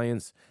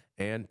compliance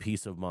and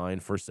peace of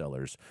mind for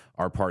sellers.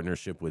 Our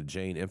partnership with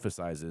Jane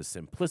emphasizes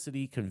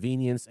simplicity,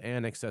 convenience,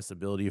 and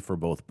accessibility for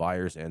both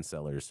buyers and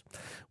sellers.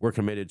 We're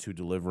committed to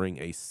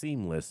delivering a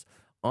seamless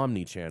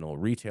omni-channel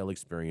retail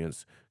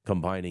experience,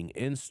 combining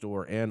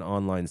in-store and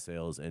online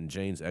sales, and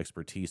Jane's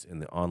expertise in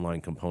the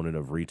online component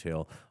of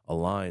retail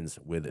aligns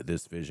with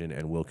this vision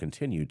and will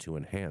continue to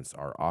enhance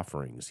our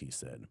offerings," he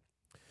said.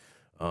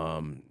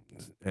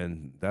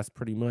 And that's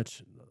pretty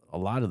much a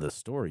lot of the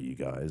story, you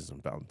guys,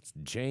 about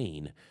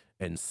Jane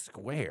and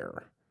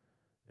Square.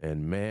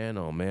 And man,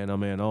 oh man, oh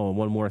man, oh, and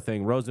one more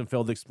thing.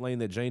 Rosenfeld explained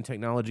that Jane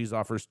Technologies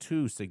offers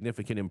two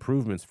significant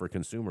improvements for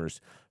consumers.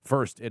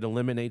 First, it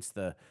eliminates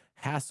the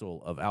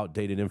hassle of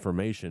outdated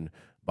information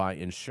by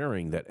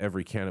ensuring that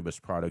every cannabis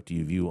product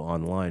you view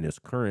online is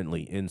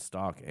currently in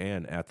stock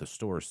and at the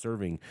store,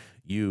 saving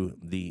you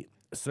the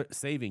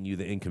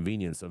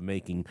inconvenience of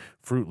making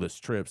fruitless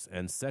trips.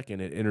 And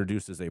second, it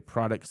introduces a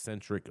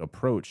product-centric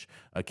approach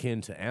akin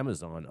to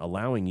Amazon,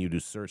 allowing you to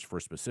search for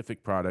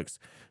specific products,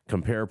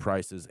 compare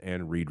prices,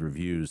 and read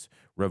reviews,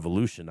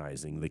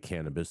 revolutionizing the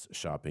cannabis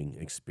shopping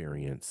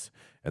experience.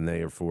 And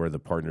therefore, the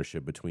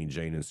partnership between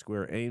Jane and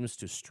Square aims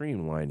to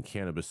streamline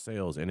cannabis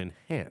sales and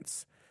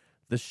enhance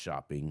the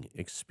shopping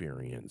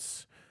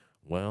experience.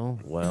 Well,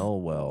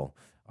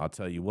 I'll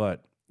tell you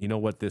what. You know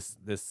what this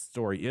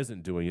story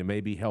isn't doing? It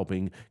may be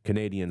helping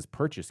Canadians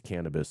purchase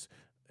cannabis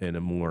in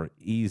a more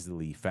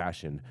easily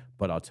fashion,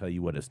 but I'll tell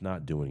you what it's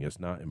not doing. It's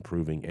not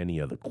improving any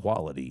of the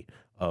quality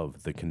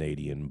of the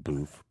Canadian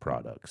booth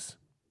products.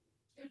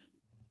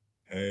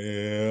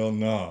 Hell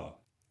no.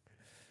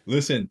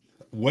 Listen,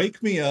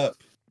 wake me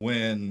up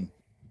when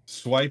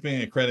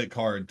swiping a credit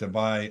card to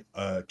buy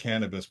a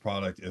cannabis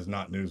product is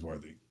not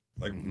newsworthy.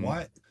 Like,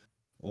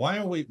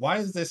 why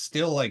is this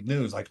still like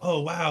news? Like,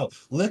 oh wow,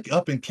 look,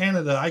 up in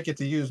Canada I get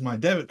to use my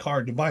debit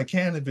card to buy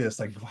cannabis.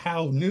 Like,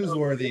 how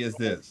newsworthy is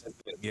this?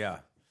 Yeah.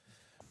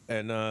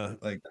 And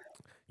like,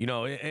 you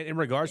know, in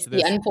regards to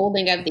this, the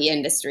unfolding of the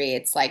industry,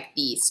 it's like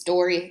the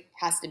story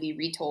has to be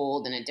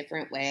retold in a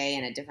different way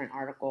in a different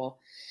article.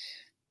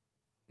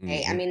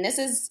 Okay? I mean, this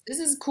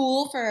is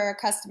cool for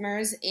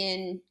customers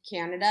in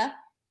Canada,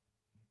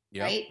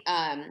 right?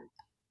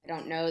 I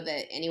don't know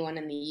that anyone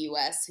in the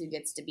U.S. who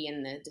gets to be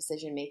in the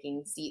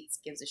decision-making seats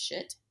gives a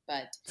shit,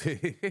 but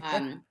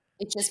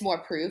it's just more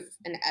proof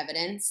and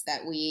evidence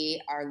that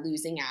we are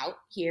losing out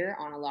here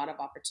on a lot of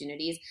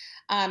opportunities.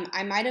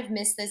 I might have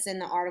missed this in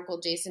the article,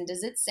 Jason.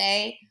 Does it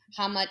say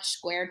how much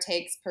Square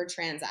takes per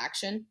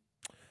transaction?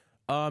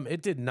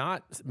 It did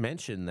not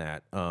mention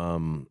that,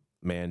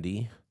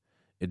 Mandy.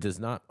 It does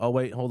not. Oh,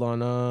 wait, hold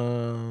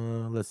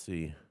on. Let's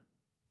see.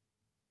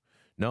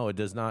 No, it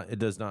does not. It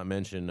does not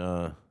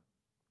mention.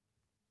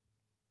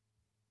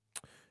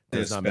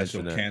 There's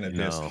special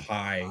cannabis,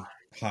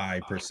 high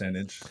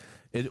percentage.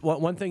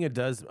 One thing it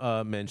does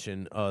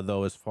mention,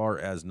 though, as far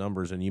as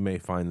numbers, and you may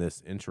find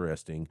this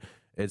interesting,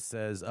 it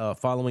says,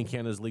 following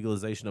Canada's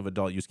legalization of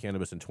adult use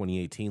cannabis in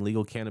 2018,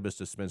 legal cannabis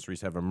dispensaries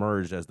have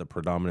emerged as the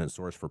predominant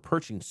source for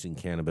purchasing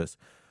cannabis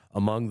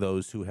among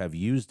those who have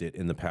used it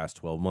in the past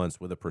 12 months,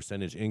 with a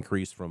percentage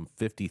increase from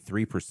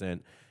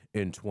 53%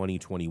 in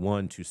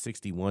 2021 to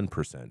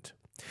 61%.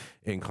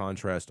 In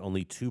contrast,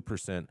 only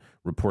 2%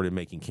 reported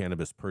making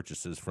cannabis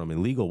purchases from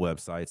illegal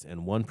websites,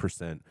 and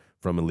 1%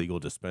 from illegal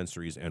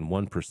dispensaries, and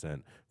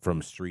 1%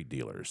 from street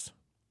dealers.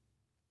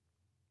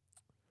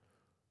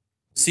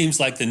 seems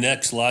like the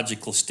next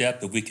logical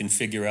step if we can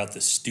figure out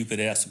the stupid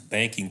ass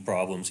banking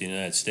problems in the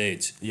United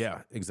States.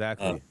 Yeah,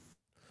 exactly.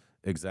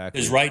 Exactly.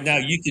 Because right now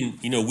you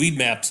can, Weed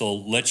Maps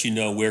will let you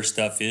know where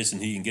stuff is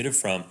and who you can get it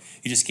from.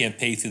 You just can't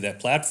pay through that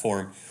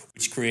platform,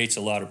 which creates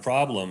a lot of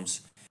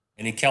problems.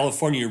 And in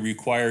California, you're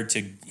required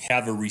to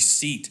have a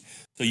receipt.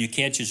 So you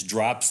can't just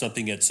drop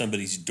something at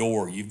somebody's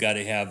door. You've got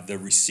to have the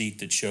receipt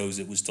that shows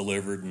it was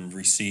delivered and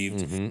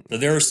received. Mm-hmm. So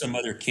there are some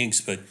other kinks,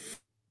 but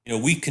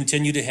we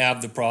continue to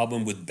have the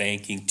problem with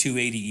banking.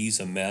 280E is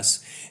a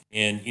mess.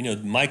 And,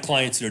 my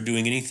clients that are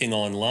doing anything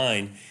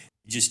online,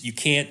 you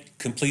can't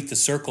complete the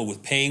circle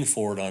with paying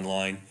for it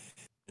online.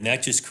 And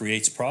that just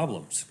creates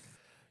problems.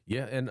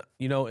 Yeah, and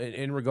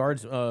in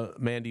regards,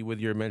 Mandy, with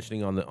your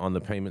mentioning on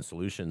the payment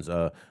solutions,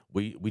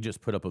 we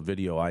just put up a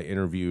video. I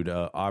interviewed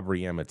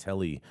Aubrey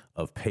Amatelli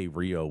of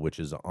PayRio, which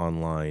is an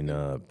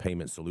online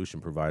payment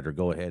solution provider.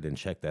 Go ahead and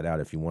check that out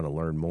if you want to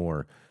learn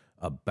more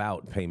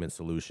about payment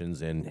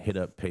solutions, and hit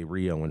up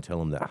PayRio and tell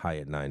them that High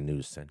at 9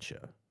 News sent you.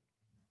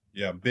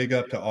 Yeah, big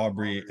up to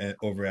Aubrey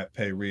over at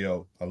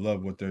PayRio. I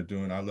love what they're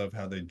doing. I love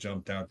how they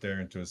jumped out there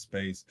into a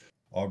space.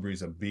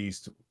 Aubrey's a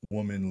beast,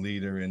 woman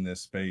leader in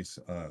this space.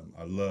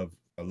 I love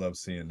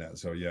seeing that.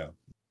 So yeah,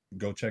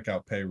 go check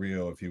out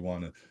PayRio if you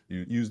want to.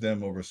 You use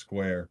them over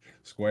Square.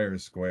 Square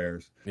is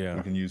Squares. Yeah,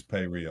 you can use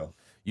PayRio.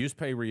 Use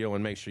PayRio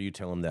and make sure you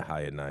tell them that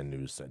High at 9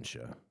 News sent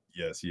you.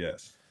 Yes.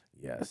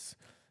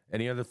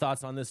 Any other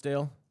thoughts on this,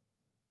 Dale?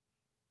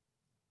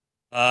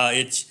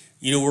 It's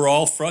we're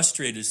all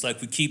frustrated. It's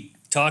like we keep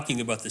talking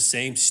about the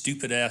same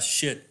stupid ass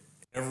shit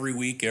every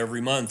week,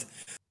 every month.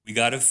 We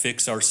got to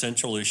fix our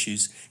central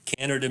issues.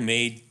 Canada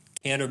made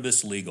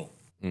cannabis legal.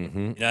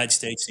 Mm-hmm. The United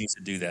States needs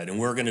to do that. And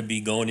we're going to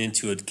be going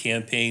into a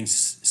campaign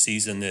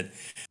season that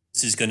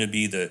this is going to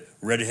be the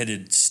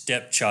redheaded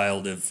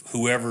stepchild of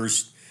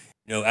whoever's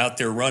out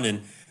there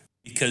running,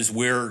 because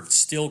we're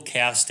still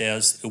cast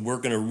as we're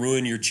going to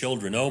ruin your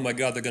children. Oh my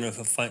God, they're going to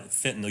find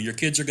fentanyl. Your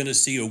kids are going to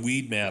see a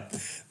weed map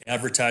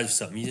advertise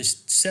something. You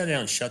just sit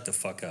down and shut the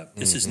fuck up.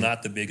 This is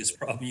not the biggest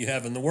problem you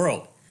have in the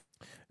world.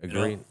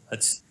 Agreed.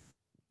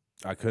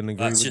 I couldn't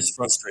agree. It's just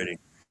frustrating.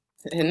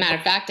 As a matter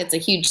of fact, it's a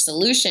huge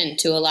solution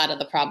to a lot of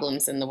the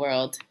problems in the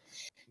world.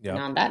 Yep.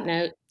 And on that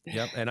note.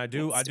 Yep. And I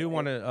do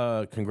want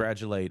to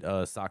congratulate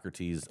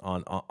Socrates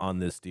on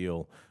this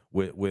deal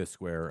with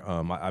Square.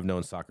 I've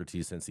known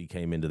Socrates since he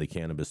came into the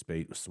cannabis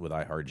space with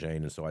I Heart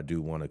Jane, and so I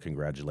do want to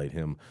congratulate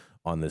him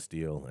on this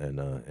deal,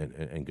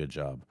 and good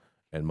job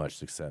and much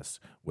success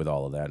with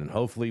all of that. And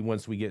hopefully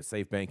once we get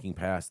safe banking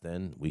passed,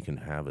 then we can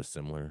have a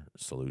similar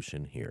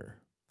solution here.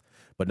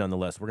 But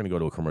nonetheless, we're going to go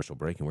to a commercial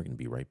break, and we're going to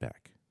be right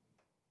back.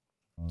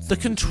 The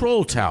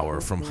Control Tower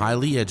from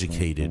Highly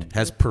Educated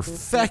has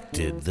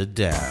perfected the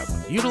dab.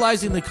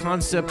 Utilizing the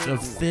concept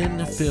of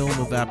thin film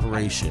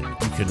evaporation,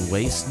 you can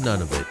waste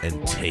none of it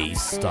and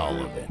taste all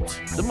of it.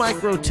 The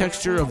micro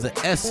texture of the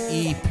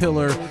SE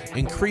pillar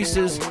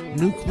increases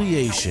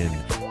nucleation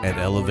at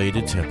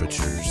elevated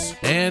temperatures.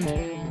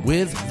 And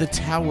with the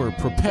tower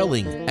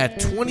propelling at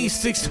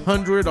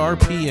 2,600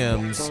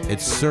 RPMs,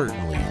 it's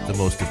certainly the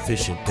most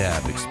efficient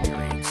dab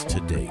experience to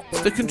date.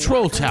 The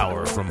Control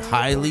Tower from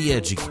Highly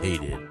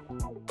Educated.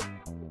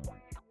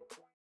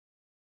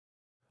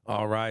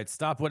 All right,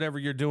 stop whatever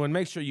you're doing.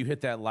 Make sure you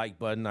hit that like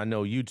button. I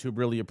know YouTube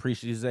really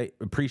appreciates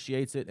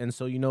it, and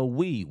so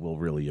we will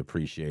really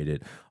appreciate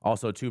it.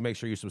 Also, too, make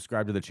sure you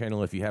subscribe to the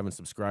channel if you haven't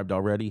subscribed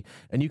already,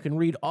 and you can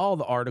read all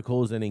the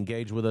articles and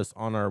engage with us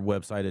on our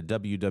website at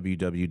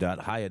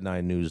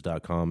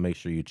www.highat9news.com. Make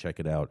sure you check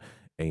it out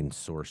and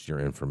source your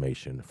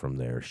information from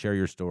there. Share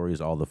your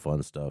stories, all the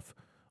fun stuff,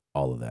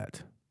 all of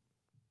that.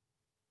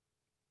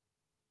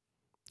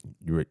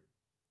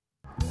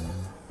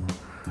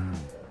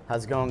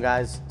 How's it going,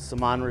 guys?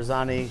 Saman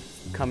Razani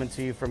coming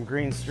to you from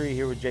Green Street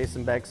here with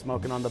Jason Beck,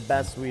 smoking on the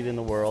best weed in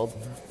the world.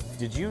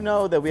 Did you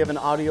know that we have an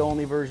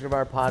audio-only version of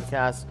our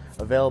podcast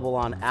available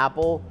on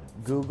Apple,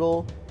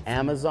 Google,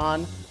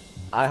 Amazon,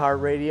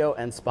 iHeartRadio,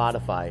 and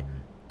Spotify?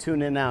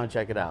 Tune in now and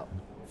check it out.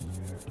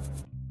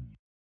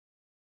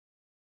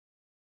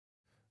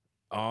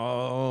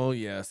 Oh,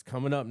 yes.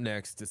 Coming up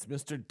next, it's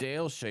Mr.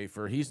 Dale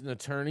Schaefer. He's an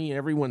attorney,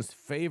 everyone's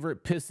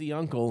favorite pissy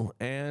uncle,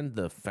 and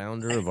the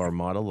founder of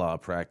Armada Law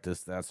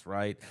Practice. That's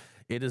right.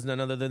 It is none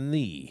other than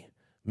the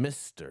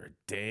Mr.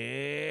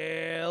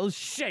 Dale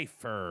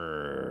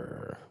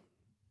Schaefer.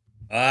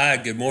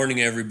 Good morning,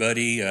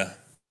 everybody.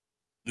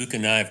 Luke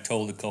and I have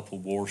told a couple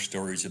war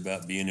stories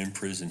about being in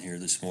prison here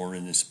this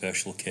morning in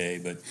Special K,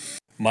 but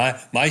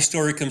my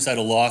story comes out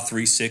of Law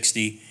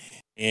 360.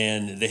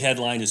 And the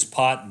headline is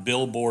Pot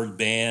Billboard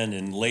Ban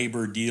and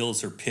Labor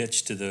Deals are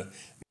pitched to the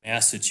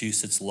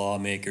Massachusetts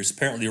lawmakers.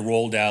 Apparently they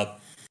rolled out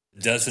a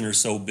dozen or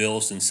so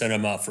bills and sent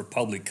them out for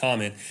public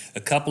comment. A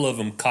couple of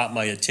them caught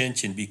my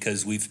attention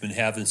because we've been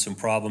having some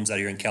problems out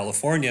here in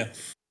California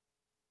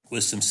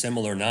with some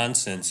similar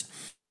nonsense.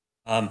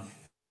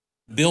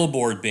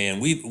 Billboard ban.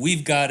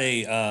 We've got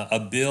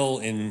a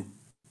bill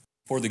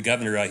for the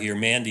governor out here.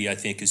 Mandy, I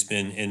think, has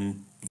been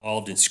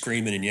involved in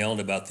screaming and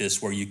yelling about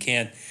this, where you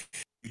can't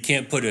You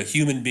can't put a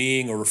human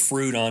being or a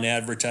fruit on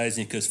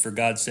advertising because, for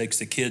God's sakes,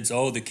 the kids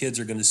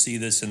are going to see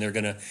this and they're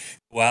going to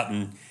go out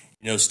and,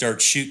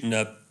 start shooting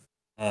up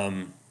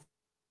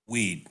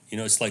weed.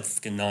 It's like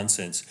fucking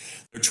nonsense.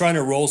 They're trying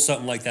to roll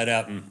something like that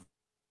out in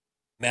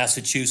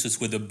Massachusetts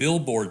with a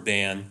billboard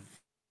ban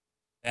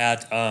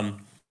that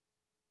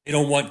they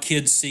don't want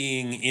kids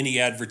seeing any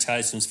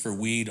advertisements for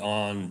weed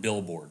on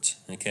billboards.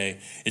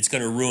 Okay, it's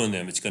going to ruin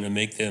them. It's going to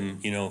make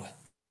them,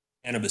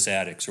 cannabis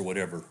addicts or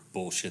whatever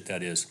bullshit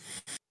that is.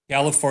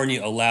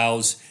 California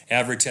allows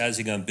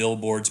advertising on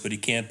billboards, but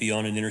it can't be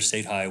on an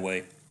interstate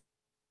highway.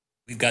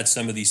 We've got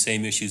some of these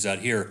same issues out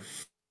here.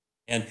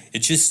 And it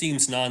just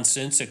seems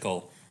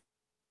nonsensical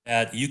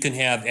that you can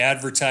have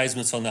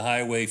advertisements on the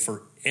highway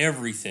for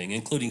everything,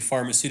 including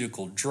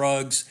pharmaceutical,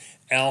 drugs,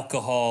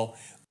 alcohol.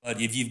 But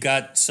if you've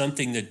got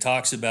something that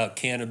talks about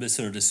cannabis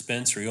in a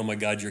dispensary, oh my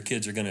God, your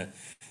kids are going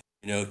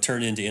to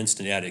turn into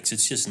instant addicts.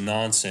 It's just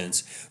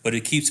nonsense, but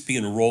it keeps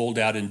being rolled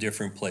out in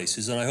different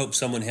places. And I hope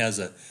someone has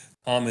a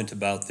comment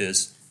about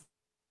this,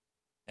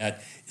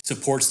 that it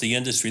supports the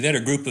industry. They had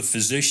a group of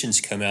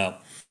physicians come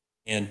out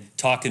and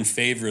talk in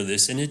favor of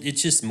this, and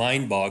it's just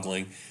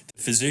mind-boggling.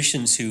 The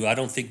physicians who I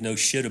don't think know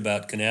shit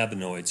about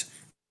cannabinoids,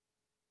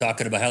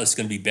 talking about how it's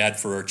going to be bad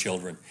for our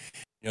children.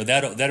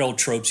 That old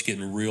trope's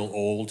getting real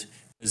old.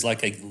 It's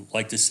like I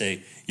like to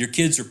say, your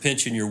kids are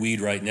pinching your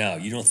weed right now.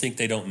 You don't think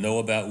they don't know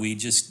about weed?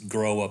 Just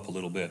grow up a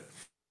little bit.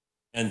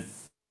 And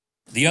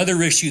the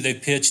other issue they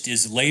pitched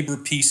is labor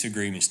peace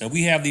agreements. Now,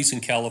 we have these in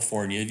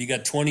California. If you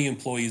got 20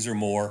 employees or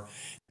more,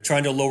 they're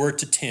trying to lower it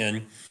to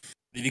 10.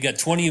 If you got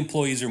 20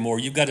 employees or more,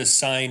 you've got to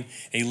sign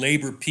a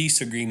labor peace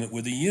agreement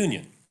with a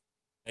union.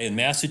 And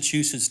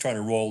Massachusetts is trying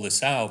to roll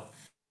this out.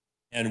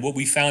 And what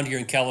we found here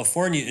in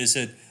California is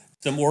that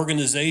some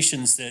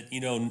organizations that,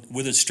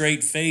 with a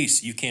straight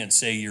face, you can't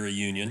say you're a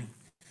union,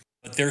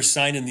 but they're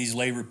signing these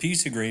labor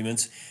peace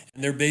agreements,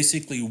 and they're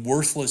basically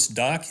worthless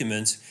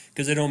documents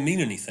because they don't mean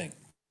anything.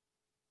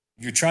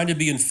 If you're trying to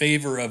be in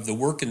favor of the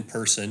working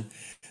person,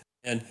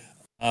 and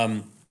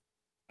I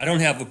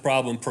don't have a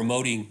problem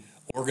promoting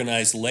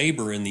organized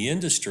labor in the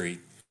industry,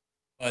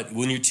 but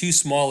when you're too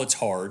small, it's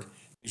hard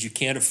because you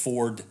can't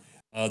afford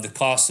the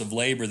costs of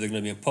labor that are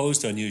going to be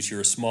imposed on you as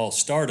you're a small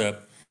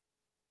startup.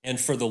 And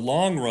for the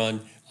long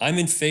run, I'm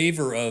in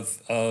favor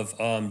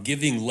of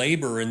giving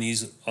labor in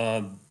these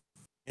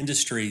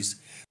industries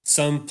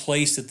some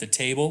place at the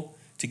table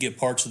to get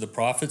parts of the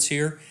profits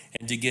here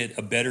and to get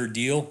a better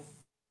deal.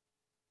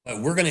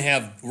 But we're going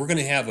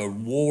to have a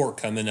war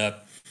coming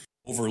up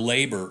over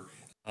labor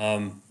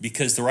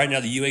because right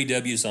now the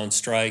UAW is on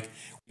strike.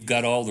 We've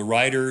got all the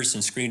writers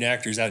and screen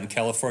actors out in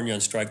California on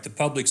strike. The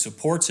public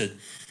supports it.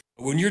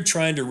 But when you're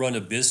trying to run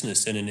a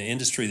business in an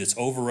industry that's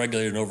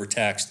overregulated and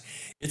overtaxed,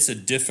 it's a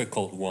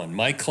difficult one.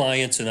 My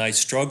clients and I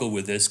struggle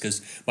with this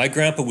because my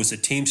grandpa was a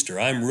Teamster.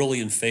 I'm really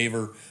in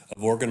favor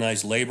of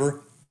organized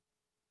labor.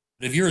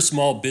 But if you're a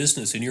small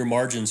business and your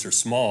margins are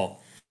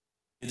small,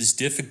 it is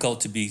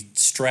difficult to be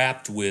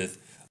strapped with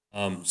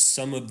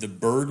some of the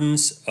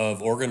burdens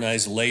of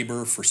organized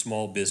labor for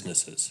small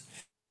businesses.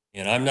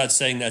 And I'm not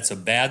saying that's a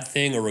bad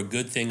thing or a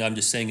good thing. I'm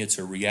just saying it's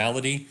a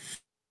reality.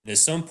 And at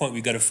some point,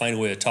 we've got to find a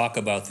way to talk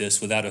about this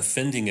without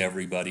offending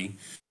everybody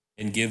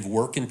and give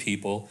working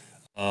people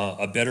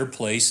a better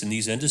place in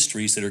these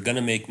industries that are going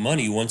to make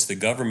money once the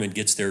government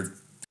gets their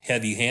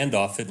heavy hand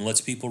off it and lets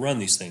people run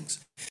these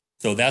things.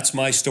 So that's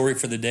my story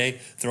for the day.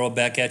 Throw it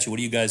back at you. What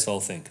do you guys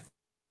all think?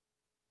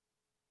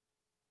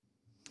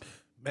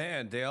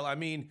 Man, Dale, I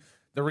mean,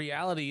 the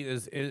reality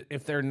is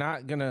if they're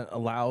not going to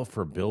allow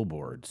for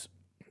billboards,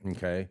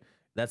 okay,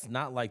 that's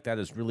not like that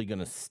is really going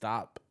to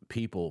stop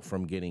people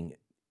from getting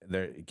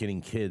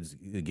kids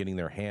getting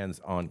their hands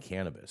on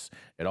cannabis.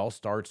 It all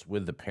starts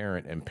with the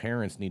parent, and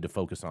parents need to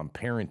focus on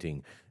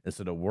parenting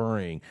instead of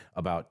worrying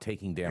about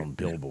taking down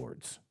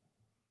billboards.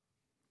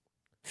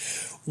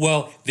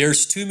 Well,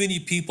 there's too many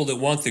people that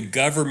want the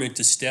government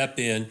to step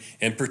in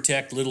and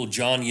protect little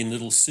Johnny and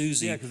little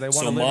Susie,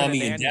 so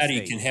mommy and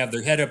daddy can have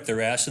their head up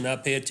their ass and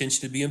not pay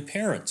attention to being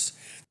parents.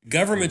 The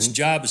government's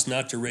job is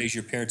not to raise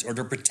your parents or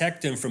to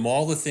protect them from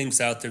all the things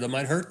out there that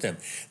might hurt them.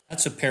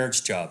 That's a parent's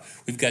job.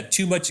 We've got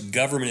too much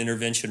government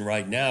intervention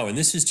right now, and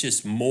this is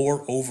just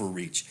more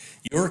overreach.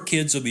 Your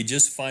kids will be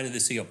just fine if they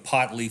see a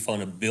pot leaf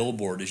on a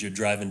billboard as you're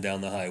driving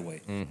down the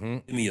highway.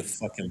 Give me a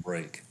fucking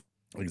break.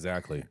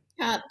 Exactly.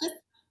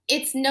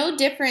 It's no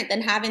different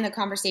than having the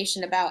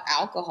conversation about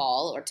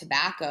alcohol or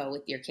tobacco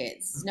with your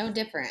kids. It's no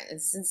different.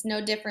 It's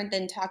no different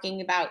than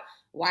talking about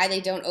why they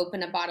don't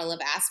open a bottle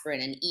of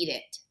aspirin and eat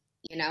it.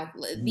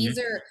 These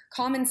are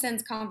common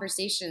sense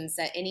conversations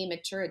that any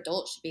mature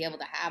adult should be able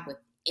to have with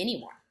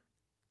anyone.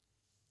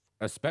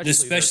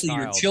 Especially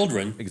your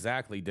children.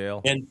 Exactly,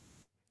 Dale.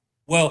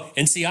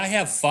 And see, I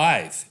have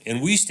 5,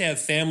 and we used to have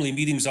family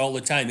meetings all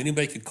the time.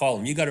 Anybody could call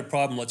them. You got a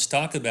problem, let's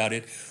talk about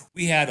it.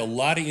 We had a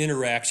lot of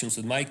interactions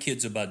with my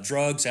kids about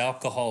drugs,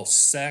 alcohol,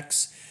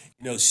 sex,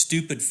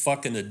 stupid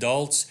fucking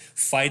adults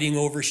fighting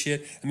over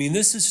shit. I mean,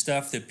 this is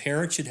stuff that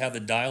parents should have a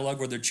dialogue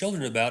with their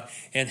children about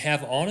and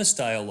have honest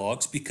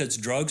dialogues, because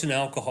drugs and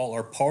alcohol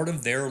are part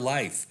of their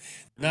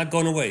life. They're not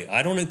going away.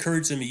 I don't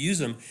encourage them to use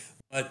them,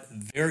 but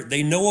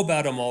they know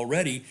about them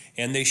already,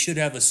 and they should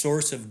have a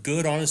source of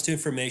good, honest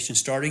information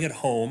starting at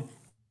home.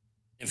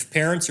 If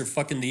parents are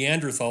fucking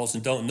Neanderthals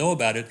and don't know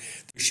about it,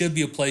 there should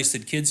be a place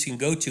that kids can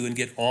go to and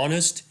get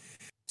honest,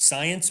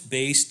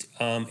 science-based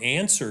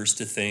answers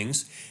to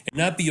things, and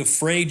not be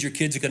afraid your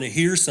kids are going to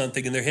hear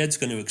something and their head's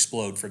going to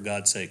explode, for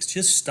God's sakes.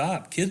 Just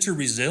stop. Kids are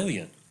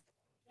resilient.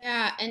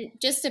 Yeah, and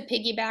just to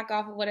piggyback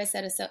off of what I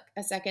said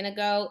a second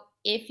ago,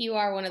 if you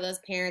are one of those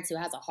parents who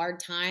has a hard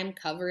time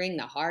covering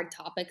the hard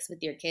topics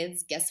with your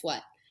kids, guess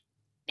what?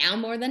 Now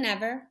more than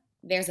ever,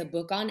 there's a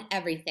book on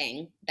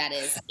everything that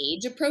is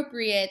age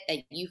appropriate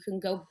that you can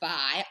go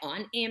buy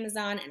on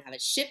Amazon and have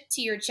it shipped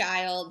to your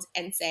child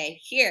and say,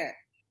 here,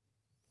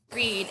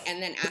 read,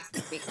 and then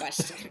ask me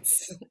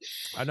questions.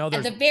 I know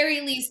at the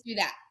very least do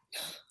that.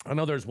 I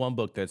know there's one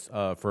book that's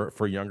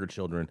for younger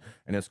children,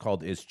 and it's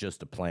called "It's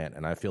Just a Plant,"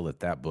 and I feel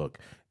that book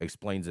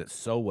explains it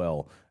so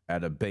well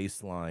at a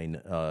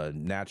baseline,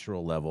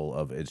 natural level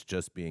of it's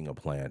just being a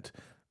plant.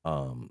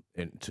 And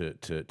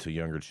to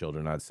younger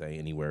children, I'd say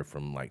anywhere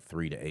from like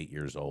 3 to 8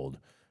 years old.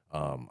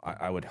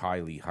 I would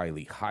highly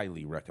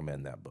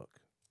recommend that book.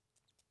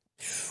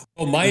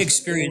 Well, my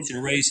experience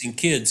in raising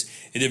kids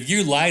is if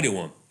you lie to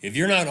them, if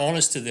you're not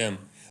honest to them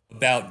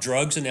about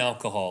drugs and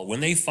alcohol,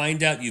 when they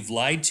find out you've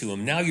lied to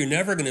them, now you're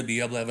never going to be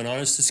able to have an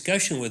honest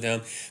discussion with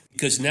them,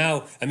 because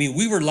now, I mean,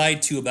 we were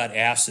lied to about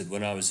acid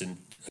when I was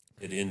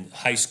in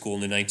high school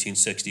in the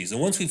 1960s. And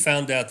once we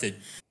found out that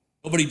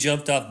nobody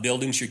jumped off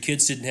buildings, your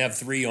kids didn't have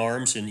 3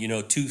 arms and,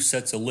 2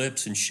 sets of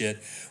lips and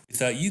shit, we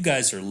thought, you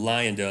guys are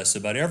lying to us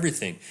about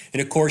everything. And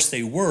of course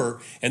they were.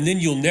 And then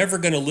you're never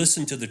going to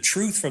listen to the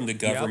truth from the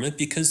government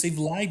because they've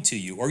lied to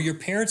you, or your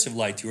parents have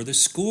lied to you, or the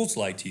schools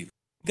lied to you.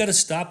 You got to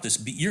stop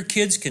this. Your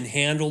kids can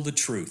handle the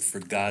truth, for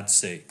God's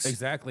sakes.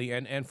 Exactly.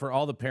 And for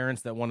all the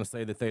parents that want to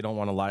say that they don't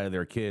want to lie to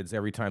their kids,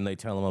 every time they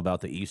tell them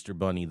about the Easter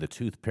Bunny, the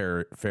Tooth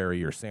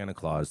Fairy, or Santa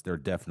Claus, they're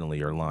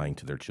definitely are lying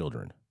to their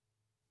children.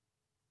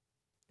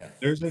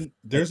 There's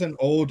an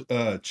old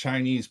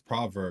Chinese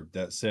proverb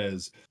that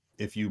says,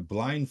 if you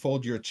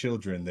blindfold your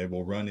children, they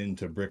will run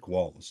into brick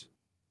walls.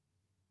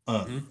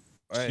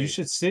 You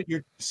should sit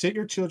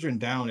your children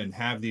down and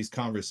have these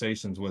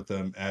conversations with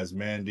them, as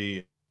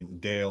Mandy,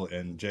 Dale,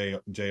 and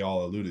Jay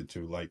all alluded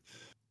to. Like,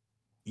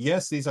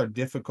 yes, these are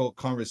difficult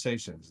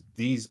conversations.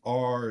 These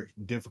are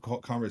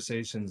difficult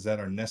conversations that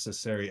are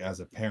necessary as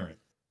a parent.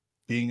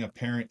 Being a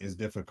parent is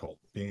difficult.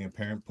 Being a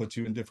parent puts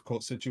you in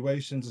difficult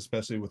situations,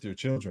 especially with your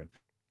children.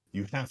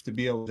 You have to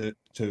be able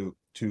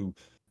to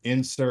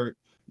insert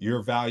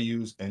your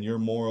values and your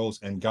morals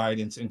and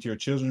guidance into your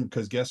children,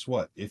 because guess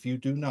what? If you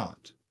do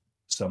not,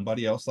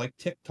 somebody else like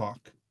TikTok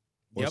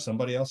or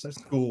somebody else at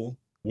school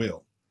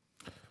will.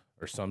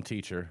 Or some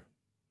teacher,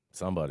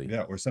 somebody.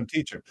 Yeah, or some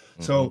teacher.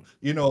 Mm-hmm. So,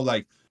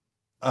 like,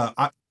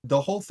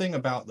 the whole thing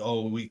about,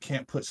 we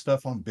can't put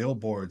stuff on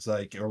billboards,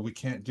 like, or we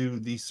can't do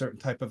these certain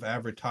type of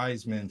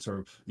advertisements,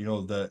 or,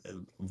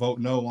 the vote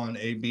no on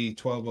AB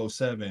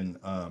 1207,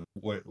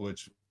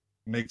 which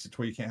makes it to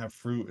where you can't have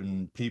fruit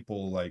and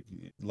people, like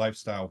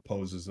lifestyle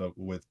poses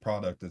with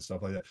product and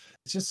stuff like that.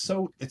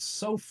 It's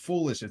so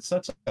foolish. It's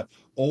such an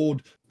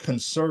old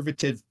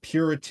conservative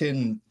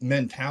Puritan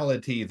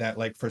mentality that,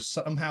 like, for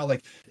somehow,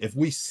 like, if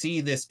we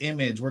see this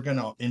image, we're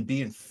gonna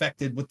be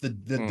infected with the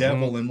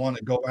devil and want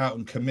to go out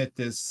and commit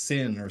this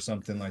sin or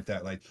something like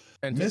that. Like,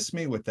 and miss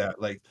me with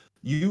that. Like,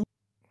 you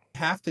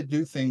have to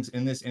do things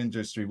in this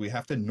industry. We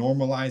have to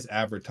normalize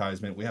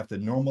advertisement. We have to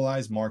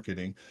normalize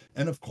marketing.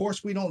 And of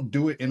course, we don't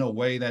do it in a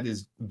way that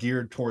is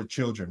geared toward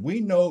children.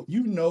 We know,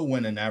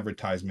 when an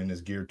advertisement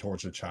is geared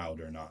towards a child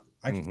or not.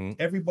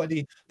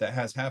 Everybody that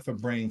has half a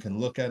brain can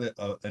look at it,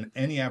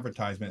 any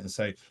advertisement, and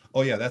say,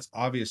 oh yeah, that's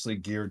obviously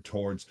geared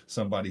towards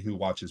somebody who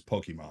watches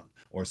Pokemon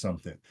or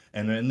something.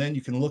 And then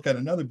you can look at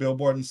another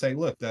billboard and say,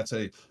 look, that's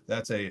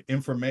a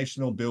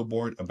informational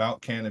billboard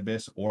about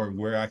cannabis, or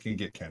where I can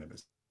get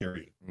cannabis.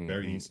 Period.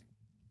 Very easy.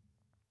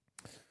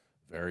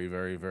 Very,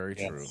 very, very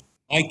true.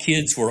 My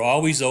kids were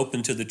always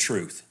open to the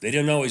truth. They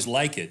didn't always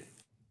like it.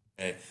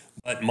 Okay?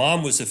 But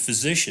mom was a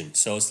physician.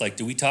 So it's like,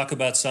 do we talk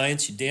about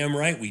science? You're damn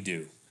right we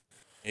do.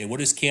 And what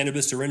does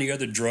cannabis or any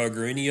other drug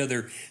or any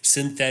other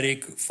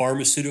synthetic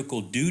pharmaceutical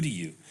do to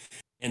you?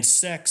 And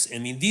sex. I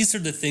mean, these are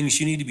the things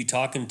you need to be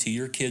talking to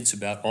your kids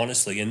about,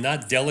 honestly, and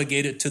not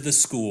delegate it to the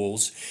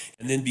schools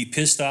and then be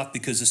pissed off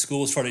because the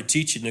schools try to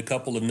teach it and a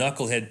couple of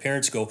knucklehead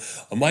parents go,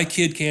 oh, my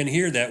kid can't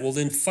hear that. Well,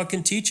 then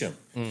fucking teach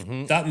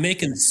them. Stop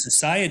making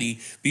society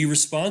be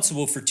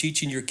responsible for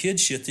teaching your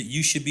kids shit that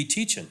you should be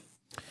teaching.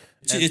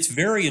 It's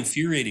very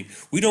infuriating.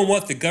 We don't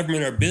want the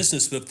government our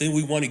business, but then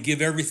we want to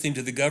give everything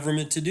to the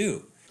government to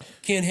do.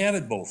 Can't have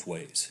it both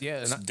ways.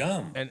 Yeah, it's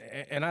dumb.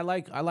 And I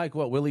like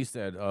what Willie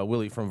said.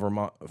 Willie from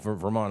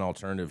Vermont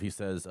Alternative. He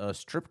says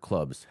strip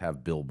clubs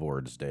have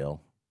billboards.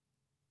 Dale.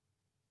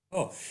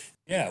 Oh,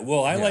 yeah.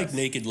 Well, I like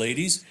naked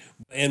ladies,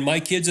 and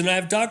my kids and I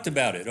have talked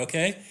about it.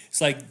 Okay,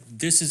 it's like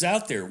this is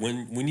out there.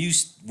 When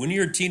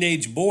you're a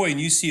teenage boy and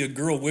you see a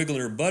girl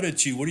wiggling her butt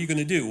at you, what are you going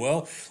to do?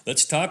 Well,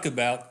 let's talk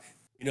about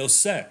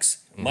sex.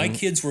 My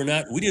kids were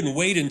not. We didn't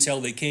wait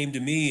until they came to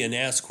me and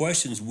asked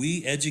questions.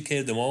 We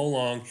educated them all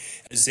along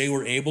as they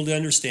were able to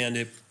understand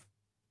it,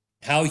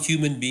 how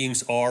human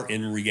beings are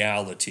in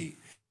reality.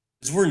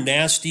 Because we're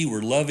nasty,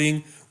 we're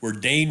loving, we're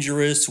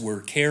dangerous,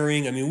 we're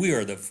caring. I mean, we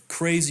are the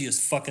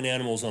craziest fucking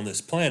animals on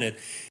this planet.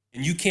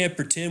 And you can't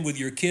pretend with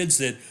your kids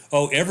that,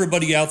 oh,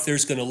 everybody out there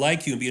is going to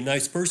like you and be a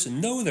nice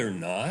person. No, they're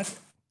not.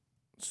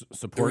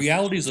 The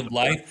realities of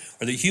life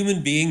are that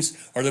human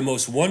beings are the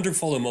most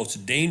wonderful and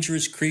most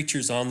dangerous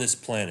creatures on this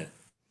planet.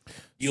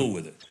 Deal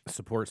with it.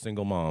 Support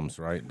single moms,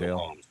 right,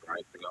 Dale?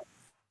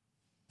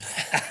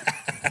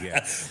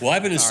 Yeah. Well,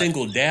 I've been a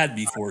single dad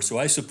before, so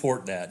I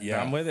support that.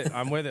 Yeah. I'm with it.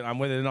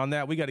 And on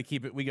that, we got to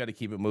keep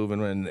it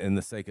moving in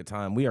the sake of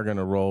time. We are going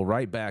to roll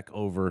right back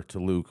over to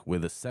Luke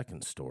with a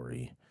second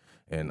story.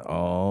 And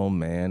oh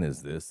man,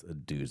 is this a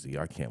doozy.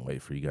 I can't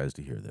wait for you guys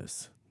to hear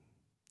this.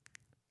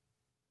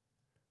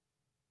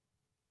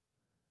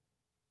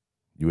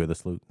 You with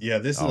us, Luke? Yeah,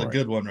 this is a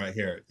good one right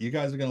here. You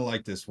guys are going to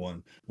like this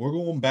one. We're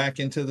going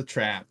back into the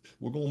trap.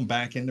 We're going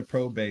back into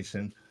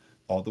probation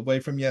all the way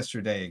from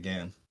yesterday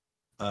again.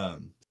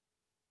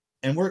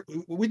 And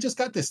we just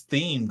got this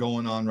theme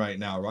going on right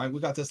now, right? We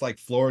got this like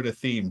Florida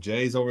theme.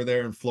 Jay's over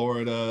there in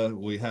Florida.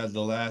 We had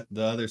the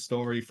other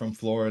story from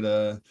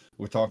Florida.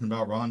 We're talking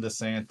about Ron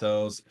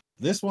DeSantis.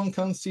 This one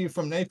comes to you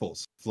from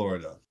Naples,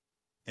 Florida.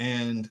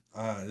 And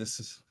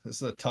this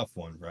is a tough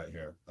one right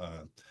here.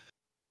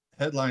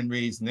 Headline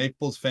reads,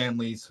 Naples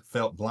families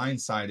felt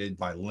blindsided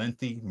by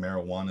lengthy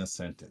marijuana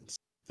sentence.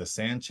 The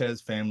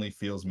Sanchez family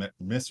feels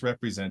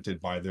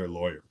misrepresented by their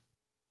lawyer.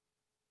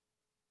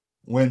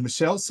 When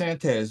Michelle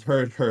Sanchez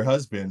heard her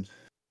husband's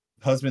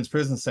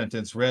prison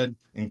sentence read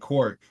in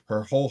court,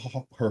 her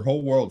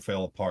whole world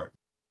fell apart.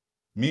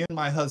 Me and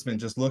my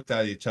husband just looked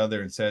at each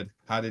other and said,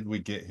 "How did we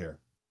get here?"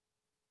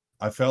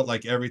 I felt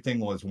like everything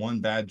was one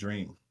bad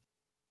dream.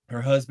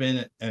 Her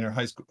husband and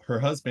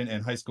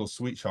high school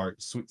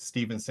sweetheart,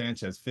 Steven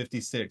Sanchez,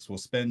 56, will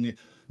spend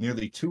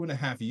nearly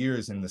 2.5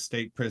 years in the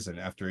state prison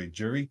after a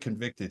jury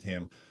convicted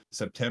him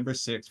September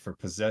 6th for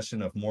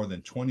possession of more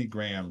than 20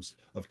 grams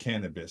of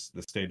cannabis,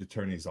 the state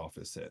attorney's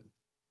office said.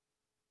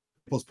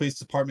 Naples Police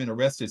Department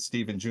arrested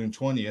Steven June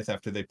 20th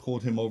after they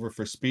pulled him over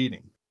for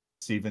speeding.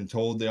 Steven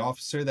told the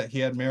officer that he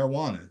had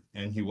marijuana,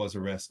 and he was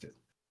arrested.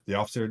 The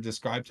officer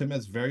described him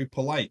as very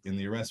polite in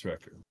the arrest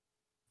record.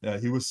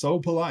 He was so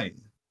polite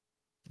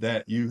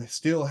that you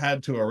still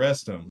had to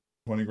arrest him,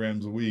 20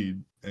 grams of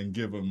weed, and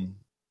give him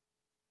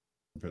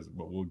prison.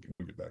 But we'll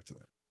get back to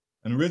that.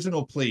 An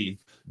original plea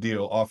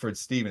deal offered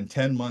Steven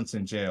 10 months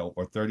in jail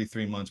or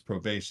 33 months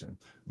probation,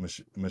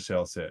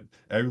 Michelle said.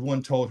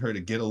 Everyone told her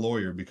to get a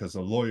lawyer because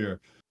with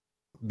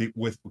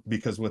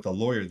a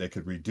lawyer they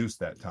could reduce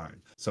that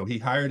time. So he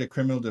hired a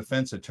criminal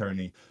defense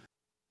attorney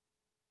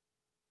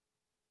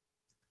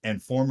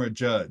and former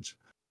judge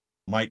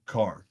Mike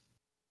Carr.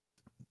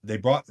 They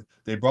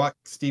brought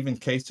Stephen's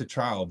case to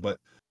trial,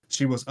 but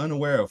she was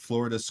unaware of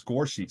Florida's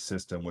score sheet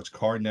system, which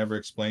Carr never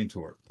explained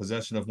to her.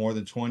 Possession of more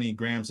than 20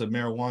 grams of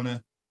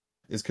marijuana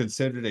is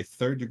considered a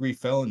third-degree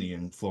felony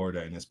in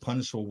Florida and is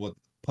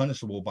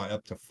punishable by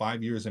up to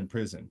 5 years in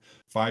prison,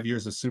 5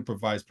 years of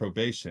supervised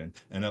probation,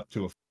 and up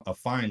to a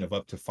fine of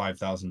up to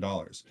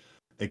 $5,000.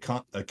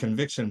 A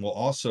conviction will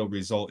also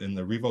result in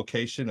the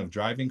revocation of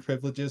driving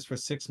privileges for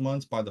 6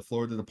 months by the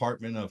Florida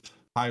Department of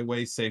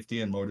Highway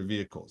Safety and Motor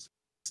Vehicles.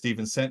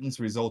 Stephen's sentence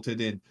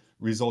resulted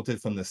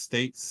from the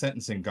state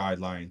sentencing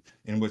guideline,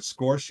 in which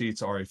score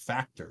sheets are a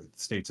factor, the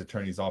state's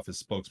attorney's office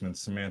spokesman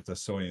Samantha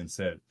Soyan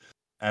said.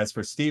 As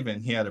for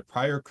Stephen, he had a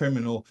prior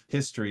criminal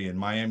history in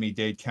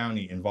Miami-Dade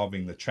County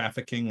involving the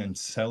trafficking and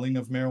selling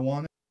of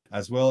marijuana,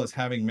 as well as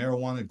having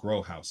marijuana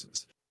grow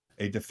houses.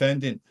 A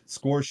defendant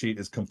score sheet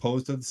is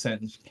composed of the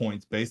sentence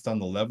points based on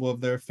the level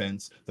of their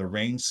offense, the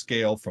range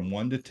scale from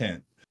 1 to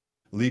 10.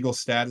 Legal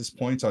status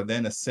points are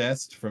then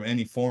assessed from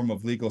any form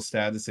of legal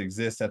status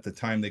exists at the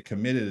time they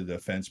committed the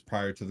offense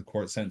prior to the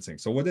court sentencing.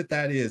 So what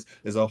that is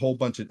a whole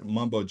bunch of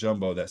mumbo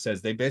jumbo that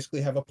says they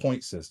basically have a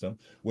point system,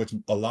 which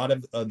a lot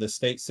of the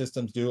state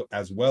systems do,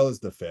 as well as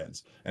the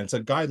feds. And it's a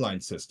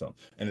guideline system.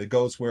 And it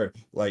goes where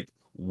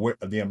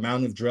the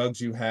amount of drugs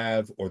you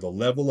have or the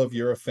level of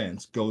your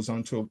offense goes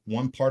onto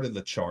one part of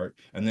the chart,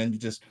 and then you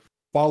just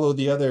follow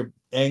the other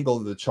angle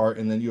of the chart,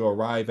 and then you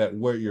arrive at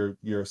where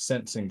your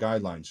sentencing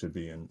guidelines should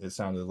be. And it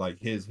sounded like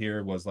his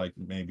here was like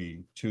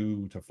maybe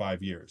 2 to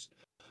 5 years.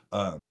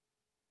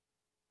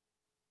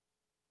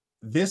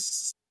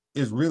 This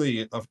is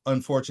really an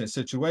unfortunate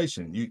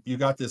situation. You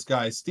got this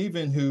guy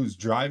Stephen who's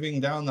driving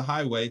down the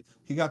highway.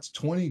 He got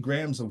 20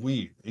 grams of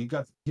weed. He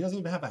doesn't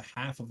even have a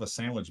half of a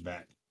sandwich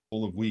bag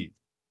full of weed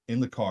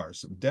in the car.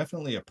 So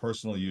definitely a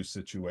personal use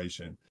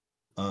situation.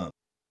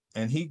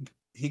 And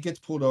he gets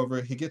pulled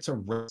over, he gets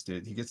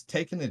arrested, he gets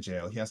taken to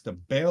jail, he has to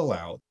bail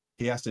out,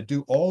 he has to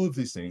do all of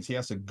these things, he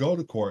has to go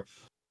to court.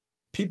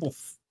 People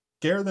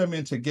scare them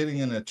into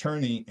getting an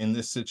attorney in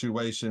this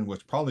situation,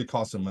 which probably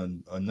cost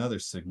them another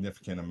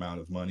significant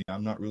amount of money.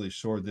 I'm not really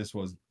sure this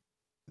was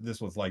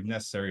like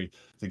necessary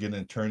to get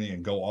an attorney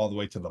and go all the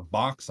way to the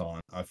box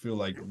on. I feel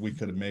like we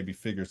could have maybe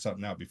figured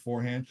something out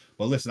beforehand.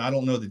 But listen, I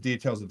don't know the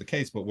details of the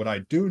case, but what I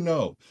do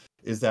know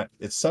is that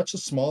it's such a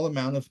small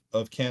amount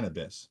of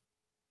cannabis.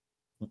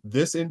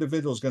 This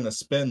individual is going to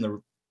spend the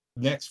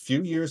next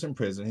few years in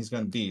prison. He's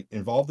going to be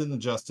involved in the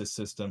justice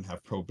system,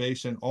 have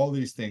probation, all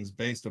these things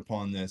based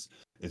upon this.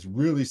 It's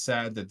really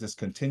sad that this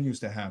continues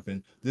to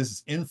happen. This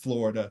is in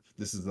Florida.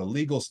 This is a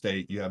legal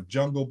state. You have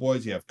Jungle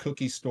Boys, you have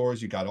cookie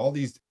stores, you got all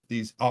these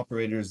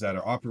operators that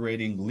are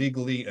operating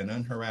legally and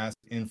unharassed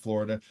in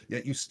Florida,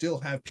 yet you still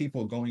have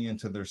people going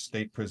into their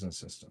state prison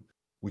system.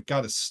 We've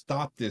got to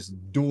stop this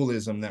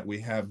dualism that we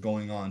have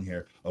going on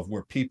here of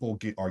where people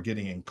are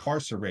getting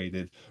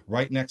incarcerated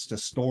right next to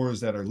stores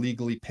that are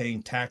legally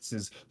paying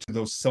taxes to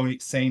those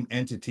same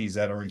entities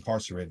that are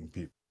incarcerating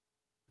people.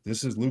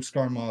 This is Luke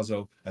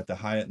Scarmazzo at the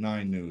High at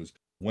 9 News,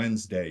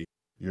 Wednesday,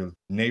 your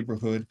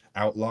neighborhood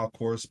outlaw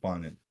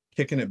correspondent.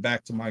 Kicking it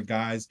back to my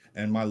guys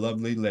and my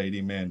lovely lady,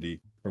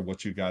 Mandy, for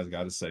what you guys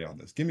got to say on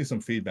this. Give me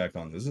some feedback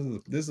on this.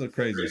 This is a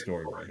crazy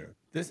story right here.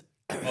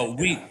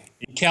 We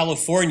in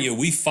California,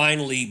 we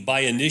finally,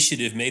 by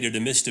initiative, made it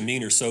a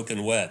misdemeanor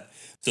soaking wet.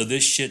 So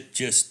this shit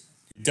just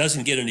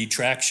doesn't get any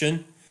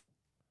traction,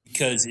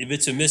 because if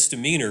it's a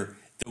misdemeanor,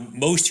 the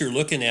most you're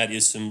looking at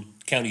is some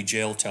county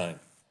jail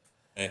time.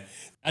 Okay?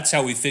 That's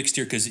how we fixed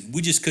here, because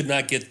we just could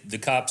not get the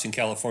cops in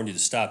California to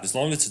stop. As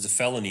long as it's a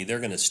felony, they're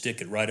going to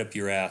stick it right up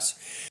your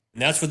ass.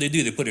 And that's what they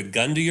do. They put a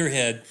gun to your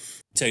head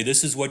and say,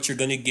 this is what you're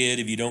going to get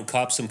if you don't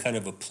cop some kind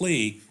of a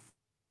plea.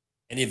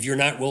 And if you're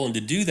not willing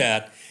to do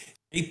that,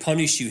 they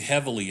punish you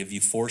heavily if you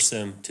force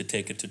them to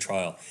take it to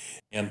trial.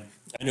 And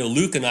I know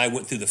Luke and I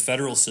went through the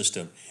federal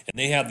system, and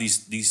they have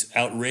these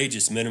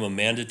outrageous minimum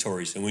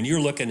mandatories. And when you're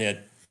looking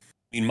at,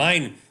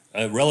 mine,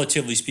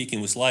 relatively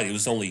speaking, was light. It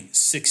was only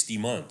 60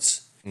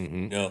 months.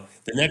 Mm-hmm.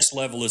 The next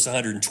level is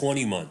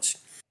 120 months,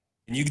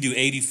 and you can do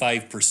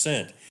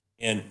 85%.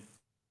 And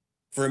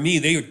for me,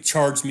 they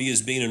charged me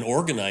as being an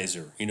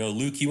organizer.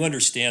 Luke, you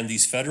understand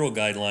these federal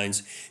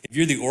guidelines. If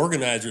you're the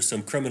organizer of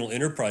some criminal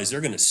enterprise, they're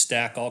going to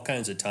stack all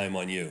kinds of time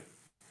on you.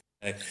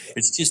 Okay?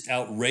 It's just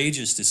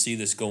outrageous to see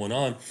this going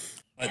on.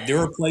 But there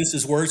are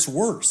places where it's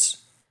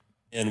worse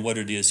than what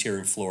it is here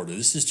in Florida.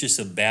 This is just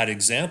a bad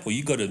example.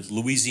 You go to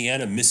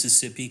Louisiana,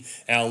 Mississippi,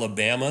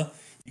 Alabama,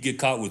 you get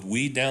caught with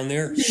weed down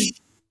there,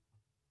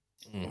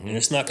 and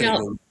it's not going to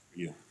go for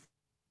you.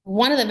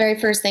 One of the very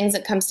first things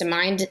that comes to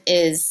mind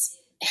is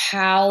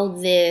how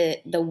the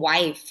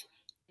wife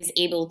is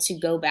able to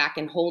go back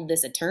and hold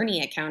this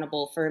attorney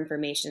accountable for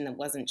information that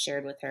wasn't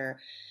shared with her.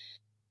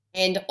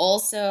 And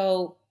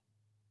also,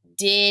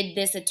 did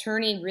this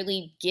attorney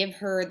really give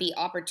her the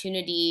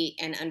opportunity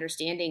and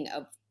understanding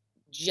of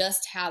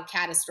just how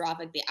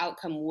catastrophic the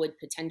outcome would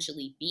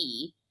potentially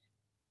be?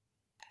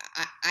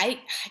 I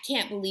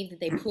can't believe that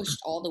they pushed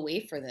all the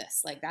way for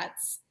this. Like,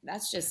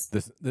 that's just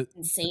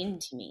insane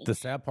to me. The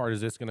sad part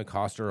is it's going to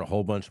cost her a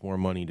whole bunch more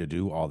money to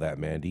do all that,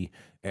 Mandy.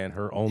 And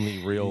her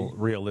only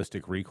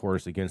realistic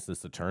recourse against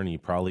this attorney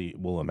probably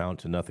will amount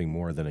to nothing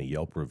more than a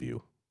Yelp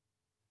review.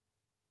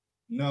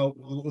 No,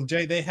 well,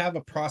 Jay, they have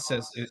a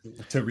process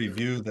to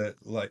review that,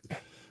 like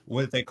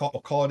what they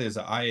call it is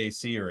an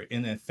IAC, or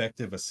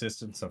ineffective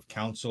assistance of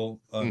counsel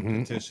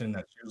petition,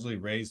 that's usually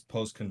raised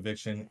post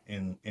conviction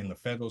in the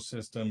federal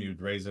system.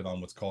 You'd raise it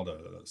on what's called a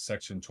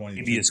section 20.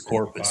 Habeas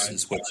corpus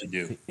is what you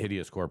do.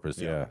 Habeas corpus,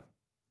 yeah.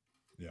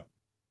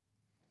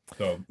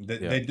 So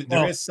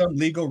there is some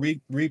legal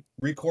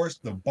recourse.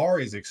 The bar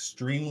is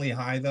extremely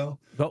high, though.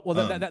 But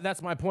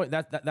that's my point.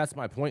 That's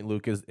my point,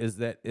 Luke. Is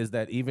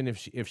that even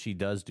if she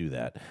does do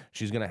that,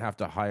 she's going to have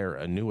to hire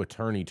a new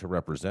attorney to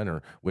represent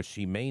her, which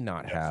she may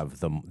not have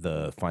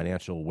the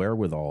financial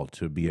wherewithal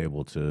to be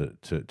able to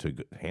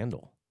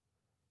handle.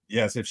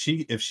 Yes, if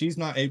she's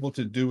not able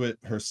to do it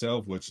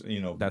herself, which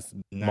that's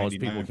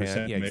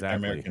 99%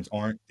 Americans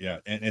aren't. Yeah,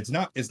 and it's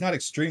not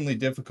extremely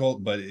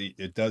difficult, but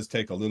it does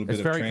take a little bit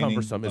of training.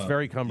 Cumbersome. It's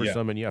very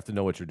cumbersome, and you have to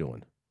know what you're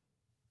doing.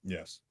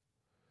 Yes.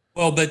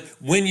 Well, but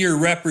when you're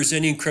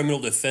representing criminal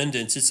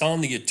defendants, it's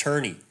on the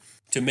attorney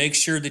to make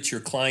sure that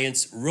your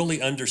clients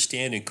really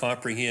understand and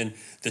comprehend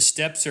the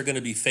steps they're going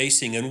to be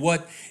facing and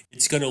what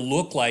it's going to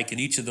look like in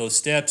each of those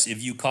steps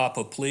if you cop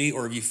a plea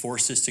or if you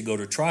force this to go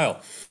to trial.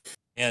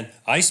 And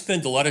I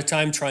spend a lot of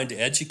time trying to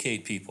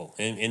educate people.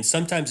 And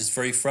sometimes it's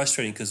very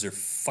frustrating because they're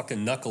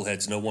fucking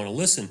knuckleheads and don't want to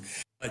listen.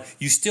 But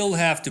you still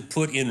have to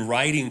put in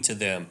writing to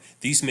them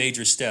these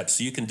major steps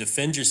so you can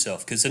defend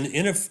yourself, because an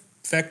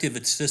ineffective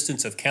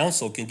assistance of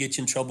counsel can get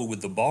you in trouble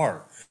with the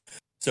bar.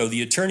 So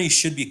the attorney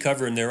should be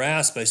covering their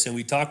ass by saying,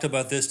 we talked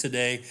about this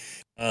today.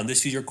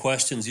 This is your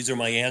questions. These are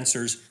my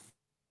answers.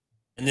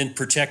 And then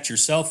protect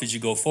yourself as you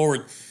go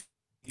forward.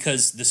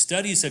 Because the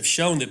studies have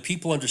shown that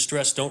people under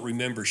stress don't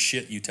remember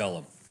shit you tell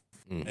them.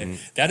 Mm-hmm.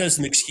 That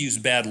doesn't excuse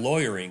bad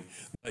lawyering,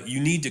 but you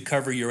need to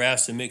cover your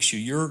ass and make sure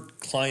your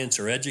clients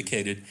are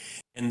educated.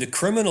 And the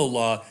criminal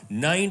law,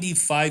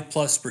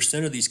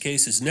 95+% of these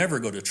cases never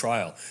go to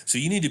trial. So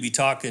you need to be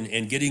talking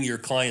and getting your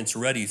clients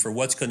ready for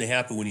what's going to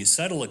happen when you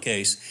settle a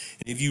case.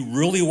 And if you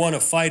really want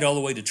to fight all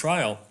the way to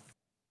trial,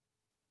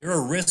 there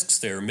are risks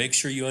there. Make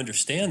sure you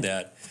understand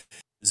that.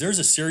 There's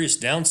a serious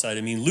downside.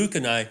 I mean, Luke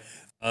and I,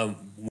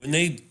 when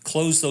they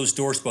close those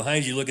doors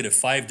behind you, look at it,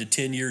 5 to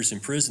 10 years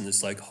in prison.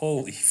 It's like,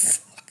 holy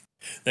fuck,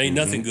 there ain't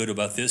nothing good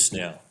about this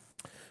now.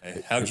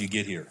 How'd you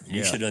get here?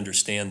 You should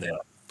understand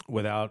that.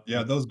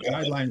 Those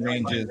guideline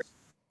ranges.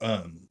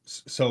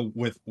 So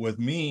with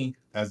me,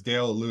 as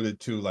Dale alluded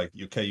to, like,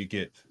 okay, you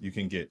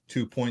can get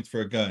 2 points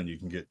for a gun, you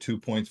can get 2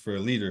 points for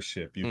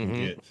leadership, you can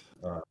get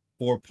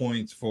 4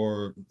 points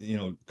for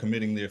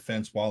committing the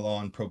offense while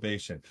on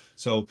probation.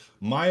 So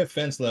my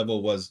offense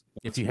level was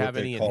if you have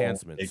any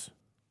enhancements.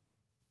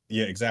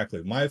 Yeah,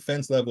 exactly. My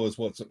offense level is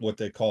what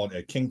they called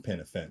a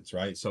kingpin offense,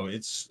 right? So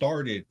its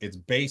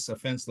base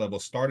offense level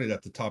started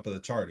at the top of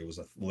the chart. It was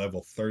a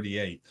level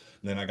 38.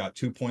 And then I got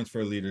 2 points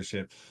for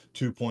leadership,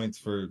 2 points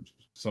for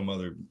some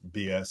other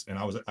BS, and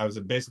I was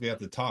basically at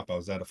the top. I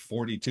was at a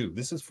 42.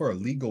 This is for a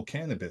legal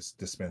cannabis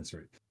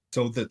dispensary.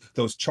 So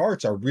those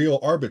charts are real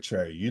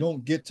arbitrary. You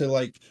don't get to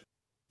like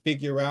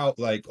figure out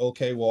like,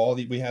 okay, well,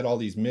 we had all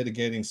these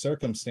mitigating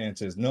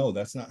circumstances. No,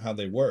 that's not how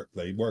they work.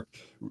 They work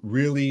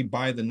really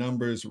by the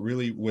numbers,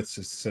 really with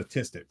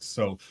statistics.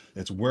 So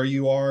it's where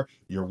you are,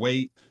 your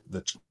weight,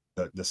 the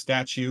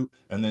statute,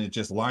 and then it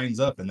just lines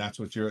up, and that's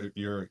what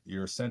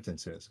your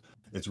sentence is.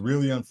 It's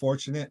really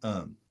unfortunate.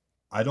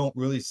 I don't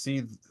really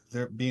see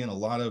there being a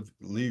lot of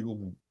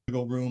legal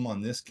room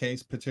on this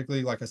case,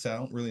 particularly. Like I said, I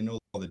don't really know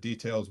all the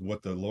details,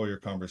 what the lawyer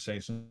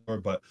conversations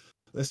were, but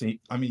listen,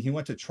 I mean, he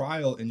went to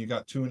trial and you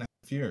got 2.5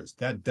 years.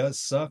 That does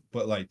suck,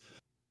 but like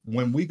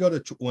when we go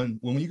to when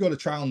you go to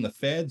trial in the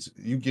feds,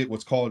 you get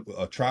what's called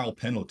a trial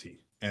penalty.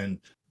 And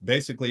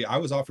basically, I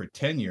was offered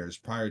 10 years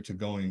prior to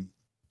going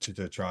to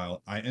the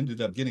trial. I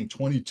ended up getting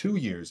 22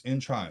 years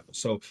in trial.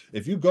 So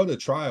if you go to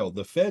trial,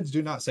 the feds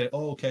do not say,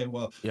 oh, okay,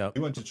 well,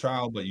 you went to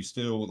trial, but you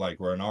still like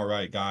were an all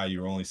right guy.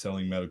 You're only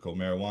selling medical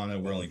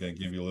marijuana. We're only going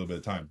to give you a little bit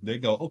of time. They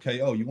go,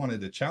 okay, oh, you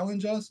wanted to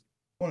challenge us?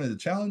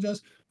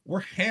 We're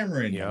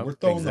hammering you. We're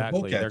throwing the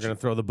book at you. They're going to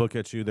throw the book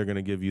at you. They're going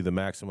to give you the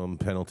maximum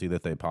penalty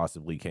that they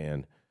possibly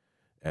can,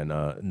 and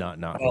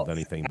not hold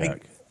anything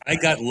back. I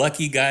got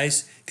lucky,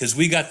 guys, because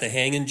we got the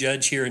hanging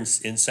judge here in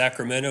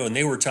Sacramento, and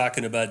they were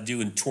talking about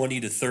doing 20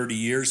 to 30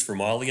 years for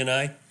Molly and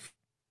I.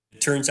 It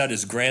turns out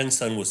his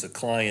grandson was a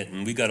client,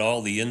 and we got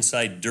all the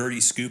inside dirty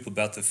scoop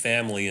about the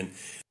family, and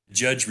the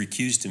judge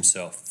recused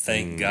himself.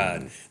 Thank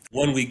God. The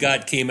one we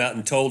got came out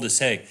and told us,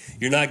 hey,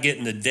 you're not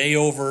getting a day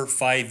over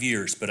 5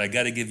 years, but I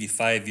got to give you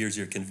 5 years.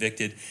 You're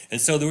convicted.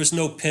 And so there was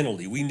no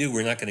penalty. We knew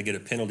we're not going to get a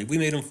penalty. We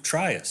made them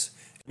try us,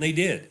 and they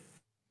did.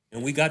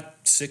 And we got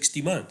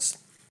 60 months.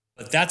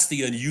 But that's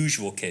the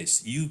unusual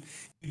case. You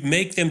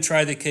make them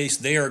try the case,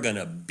 they are going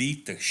to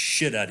beat the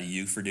shit out of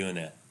you for doing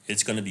that.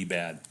 It's going to be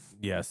bad.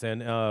 Yes,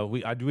 and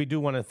we do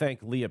want to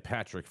thank Leah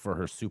Patrick for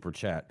her super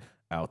chat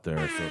out there.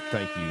 So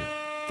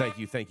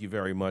thank you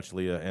very much,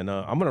 Leah. And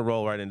I'm going to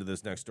roll right into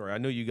this next story. I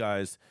know you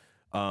guys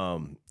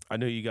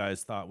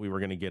thought we were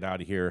going to get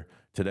out of here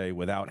today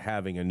without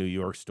having a New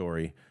York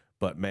story.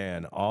 But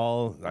man,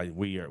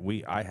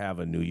 I have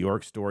a New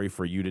York story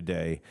for you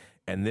today,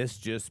 and this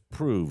just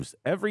proves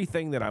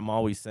everything that I'm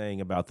always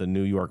saying about the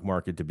New York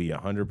market to be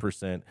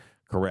 100%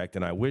 correct.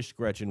 And I wish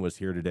Gretchen was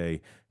here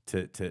today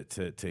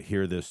to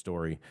hear this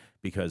story,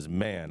 because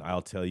man,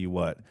 I'll tell you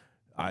what,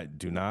 I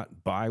do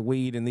not buy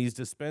weed in these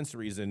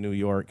dispensaries in New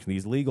York,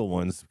 these legal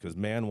ones, because,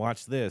 man,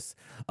 watch this.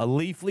 A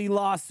Leafly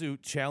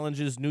lawsuit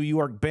challenges New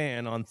York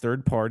ban on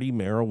third-party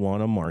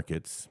marijuana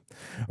markets.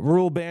 A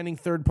rule banning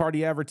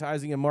third-party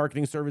advertising and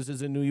marketing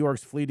services in New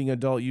York's fleeting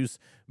adult-use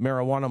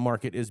marijuana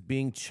market is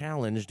being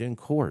challenged in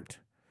court.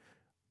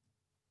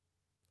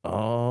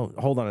 Oh,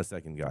 hold on a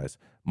second, guys.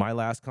 My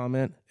last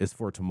comment is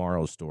for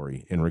tomorrow's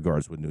story in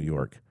regards with New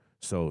York.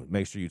 So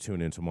make sure you tune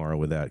in tomorrow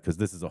with that, because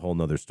this is a whole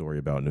nother story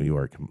about New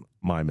York.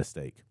 My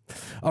mistake.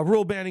 A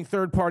rule banning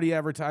third-party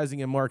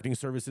advertising and marketing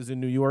services in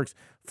New York's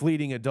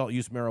fleeting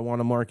adult-use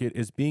marijuana market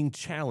is being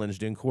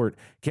challenged in court.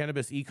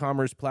 Cannabis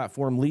e-commerce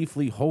platform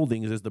Leafly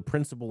Holdings is the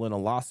principal in a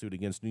lawsuit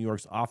against New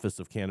York's Office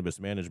of Cannabis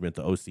Management,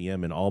 the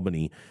OCM, in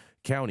Albany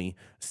County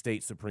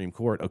State Supreme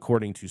Court,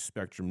 according to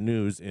Spectrum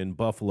News in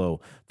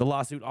Buffalo. The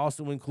lawsuit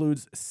also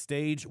includes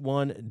Stage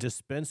 1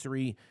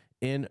 dispensary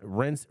in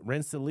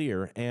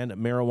Rensselaer and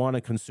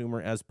marijuana consumer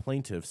as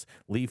plaintiffs,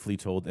 Leafly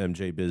told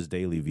MJ Biz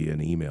Daily via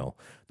an email.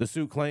 The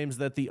suit claims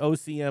that the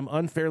OCM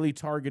unfairly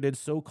targeted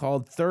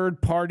so-called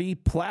third-party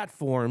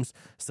platforms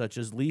such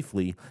as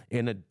Leafly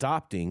in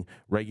adopting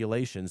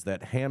regulations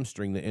that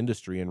hamstring the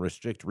industry and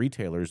restrict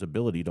retailers'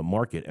 ability to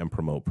market and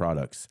promote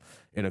products.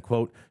 In a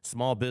quote,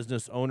 small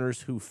business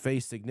owners who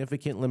face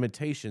significant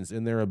limitations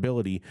in their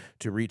ability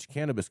to reach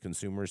cannabis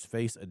consumers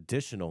face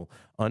additional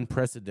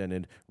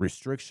unprecedented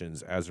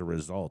restrictions as a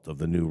result of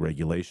the new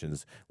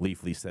regulations,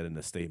 Leafly said in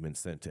a statement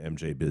sent to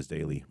MJ Biz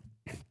Daily.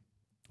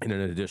 In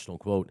an additional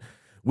quote,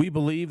 we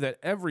believe that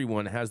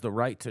everyone has the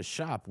right to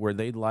shop where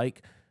they'd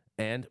like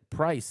and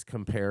price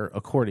compare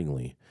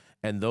accordingly.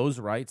 And those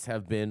rights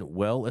have been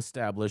well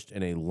established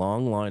in a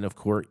long line of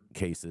court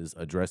cases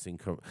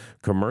addressing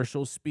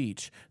commercial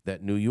speech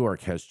that New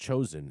York has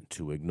chosen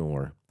to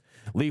ignore.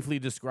 Leafly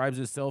describes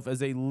itself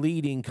as a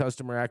leading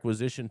customer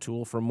acquisition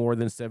tool for more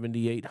than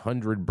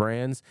 7,800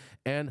 brands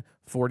and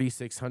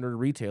 4,600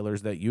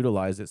 retailers that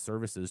utilize its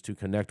services to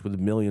connect with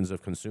millions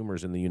of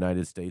consumers in the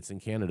United States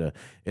and Canada.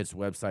 Its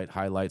website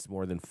highlights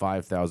more than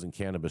 5,000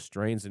 cannabis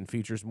strains and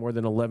features more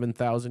than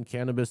 11,000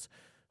 cannabis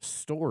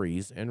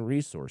stories and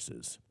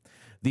resources.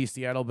 The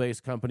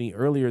Seattle-based company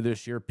earlier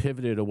this year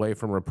pivoted away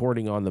from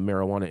reporting on the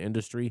marijuana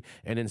industry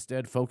and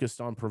instead focused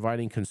on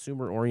providing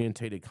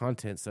consumer-oriented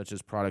content such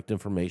as product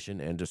information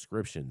and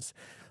descriptions.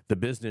 The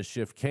business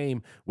shift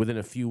came within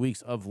a few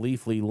weeks of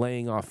Leafly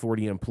laying off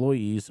 40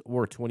 employees,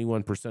 or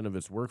 21% of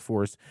its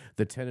workforce.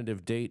 The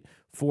tentative date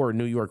for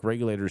New York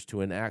regulators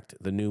to enact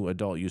the new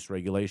adult use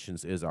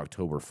regulations is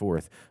October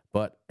 4th,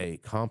 but a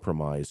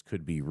compromise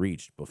could be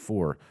reached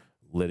before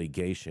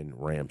litigation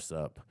ramps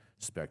up,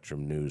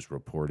 Spectrum News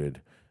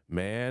reported.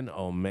 Man,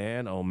 oh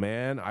man, oh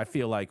man! I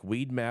feel like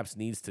Weed Maps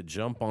needs to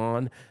jump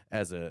on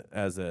as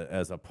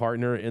a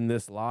partner in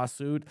this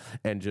lawsuit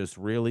and just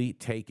really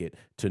take it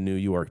to New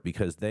York,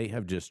 because they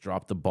have just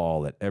dropped the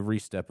ball at every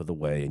step of the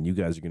way, and you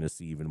guys are going to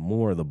see even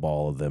more of the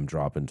ball of them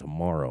dropping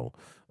tomorrow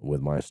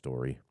with my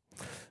story.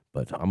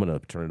 But I'm going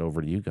to turn it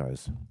over to you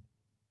guys.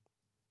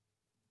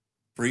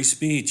 Free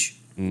speech,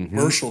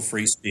 commercial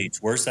free speech.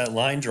 Where's that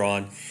line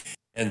drawn?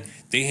 And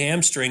they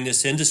hamstring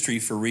this industry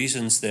for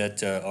reasons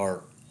that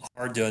are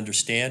hard to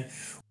understand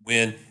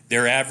when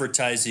they're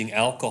advertising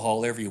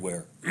alcohol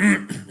everywhere.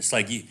 It's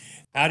like,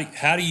 how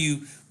do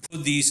you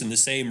put these in the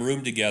same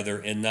room together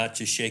and not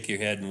just shake your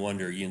head and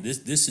wonder?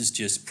 This is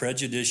just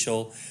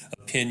prejudicial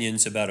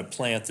opinions about a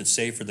plant that's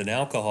safer than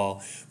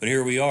alcohol. But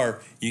here we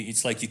are.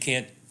 It's like you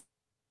can't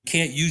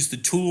use the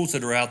tools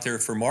that are out there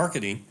for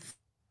marketing,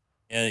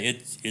 and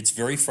it's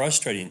very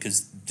frustrating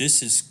because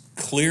this is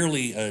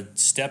clearly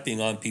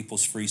stepping on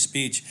people's free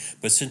speech,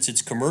 but since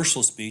it's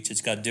commercial speech, it's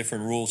got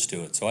different rules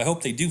to it. So I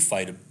hope they do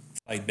fight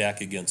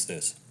back against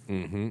this.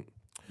 Mm-hmm.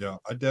 Yeah,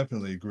 I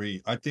definitely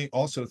agree. I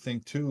also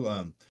think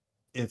too,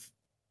 if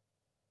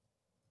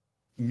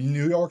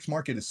New York's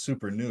market is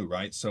super new,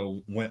 right?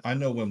 So when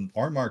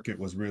our market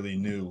was really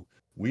new,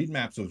 Weed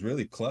Maps was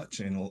really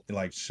clutch and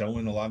like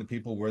showing a lot of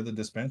people where the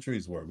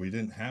dispensaries were. We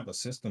didn't have a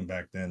system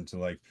back then to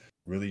like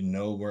really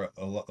know where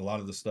a lot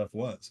of the stuff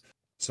was.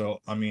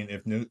 So, I mean,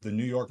 if the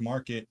New York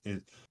market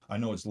is, I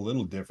know it's a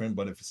little different,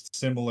 but if it's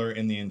similar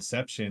in the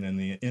inception and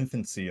the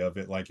infancy of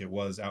it, like it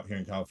was out here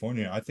in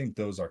California, I think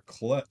those are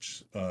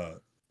clutch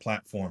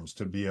platforms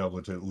to be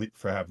able to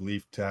have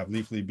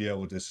Leafly be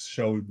able to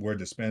show where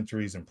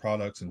dispensaries and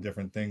products and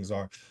different things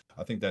are.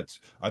 I think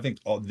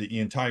the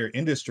entire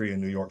industry in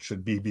New York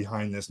should be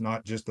behind this,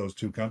 not just those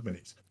two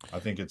companies. I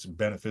think it's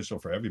beneficial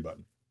for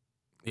everybody.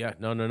 Yeah,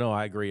 no,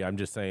 I agree. I'm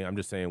just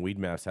saying Weed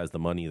Maps has the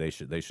money. They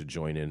should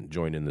join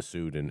in the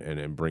suit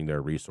and bring their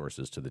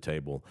resources to the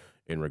table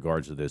in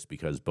regards to this,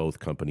 because both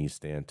companies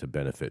stand to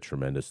benefit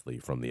tremendously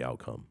from the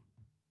outcome.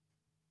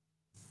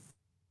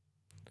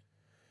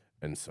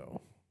 And so,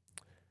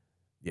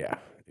 yeah,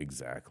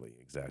 exactly.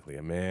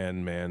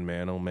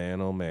 Man, oh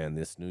man,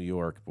 this New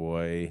York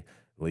boy,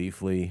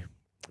 Leafly,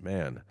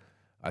 man.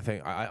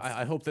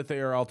 I hope that they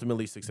are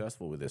ultimately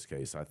successful with this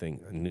case. I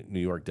think New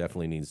York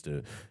definitely needs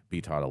to be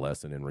taught a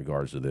lesson in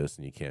regards to this,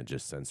 and you can't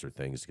just censor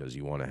things because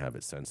you want to have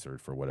it censored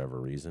for whatever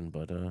reason.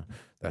 But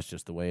that's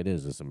just the way it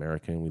is. It's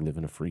America, and we live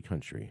in a free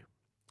country.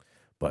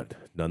 But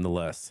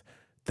nonetheless,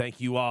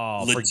 thank you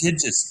all.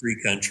 Litigious free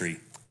country.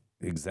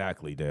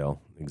 Exactly,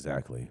 Dale.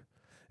 Exactly.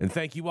 And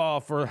thank you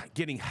all for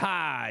getting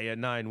high at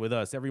 9 with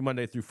us every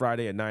Monday through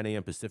Friday at 9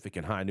 a.m. Pacific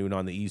and high noon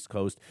on the East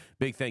Coast.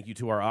 Big thank you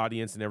to our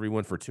audience and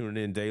everyone for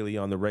tuning in daily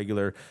on the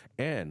regular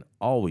and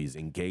always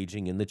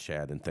engaging in the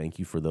chat. And thank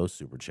you for those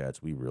super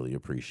chats. We really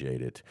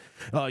appreciate it.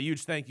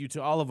 Huge thank you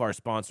to all of our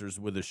sponsors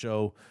with the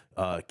show.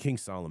 King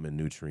Solomon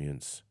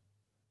Nutrients,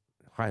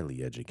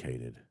 highly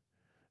educated.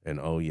 And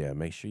oh yeah,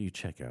 make sure you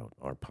check out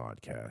our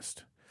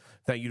podcast.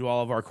 Thank you to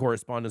all of our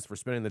correspondents for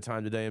spending the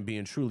time today and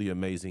being truly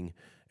amazing.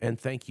 And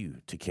thank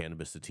you to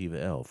Cannabis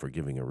Sativa L for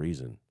giving a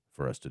reason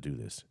for us to do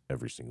this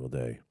every single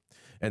day.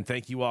 And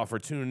thank you all for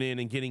tuning in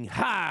and getting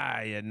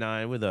high at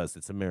 9 with us.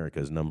 It's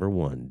America's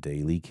 #1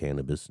 daily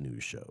cannabis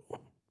news show.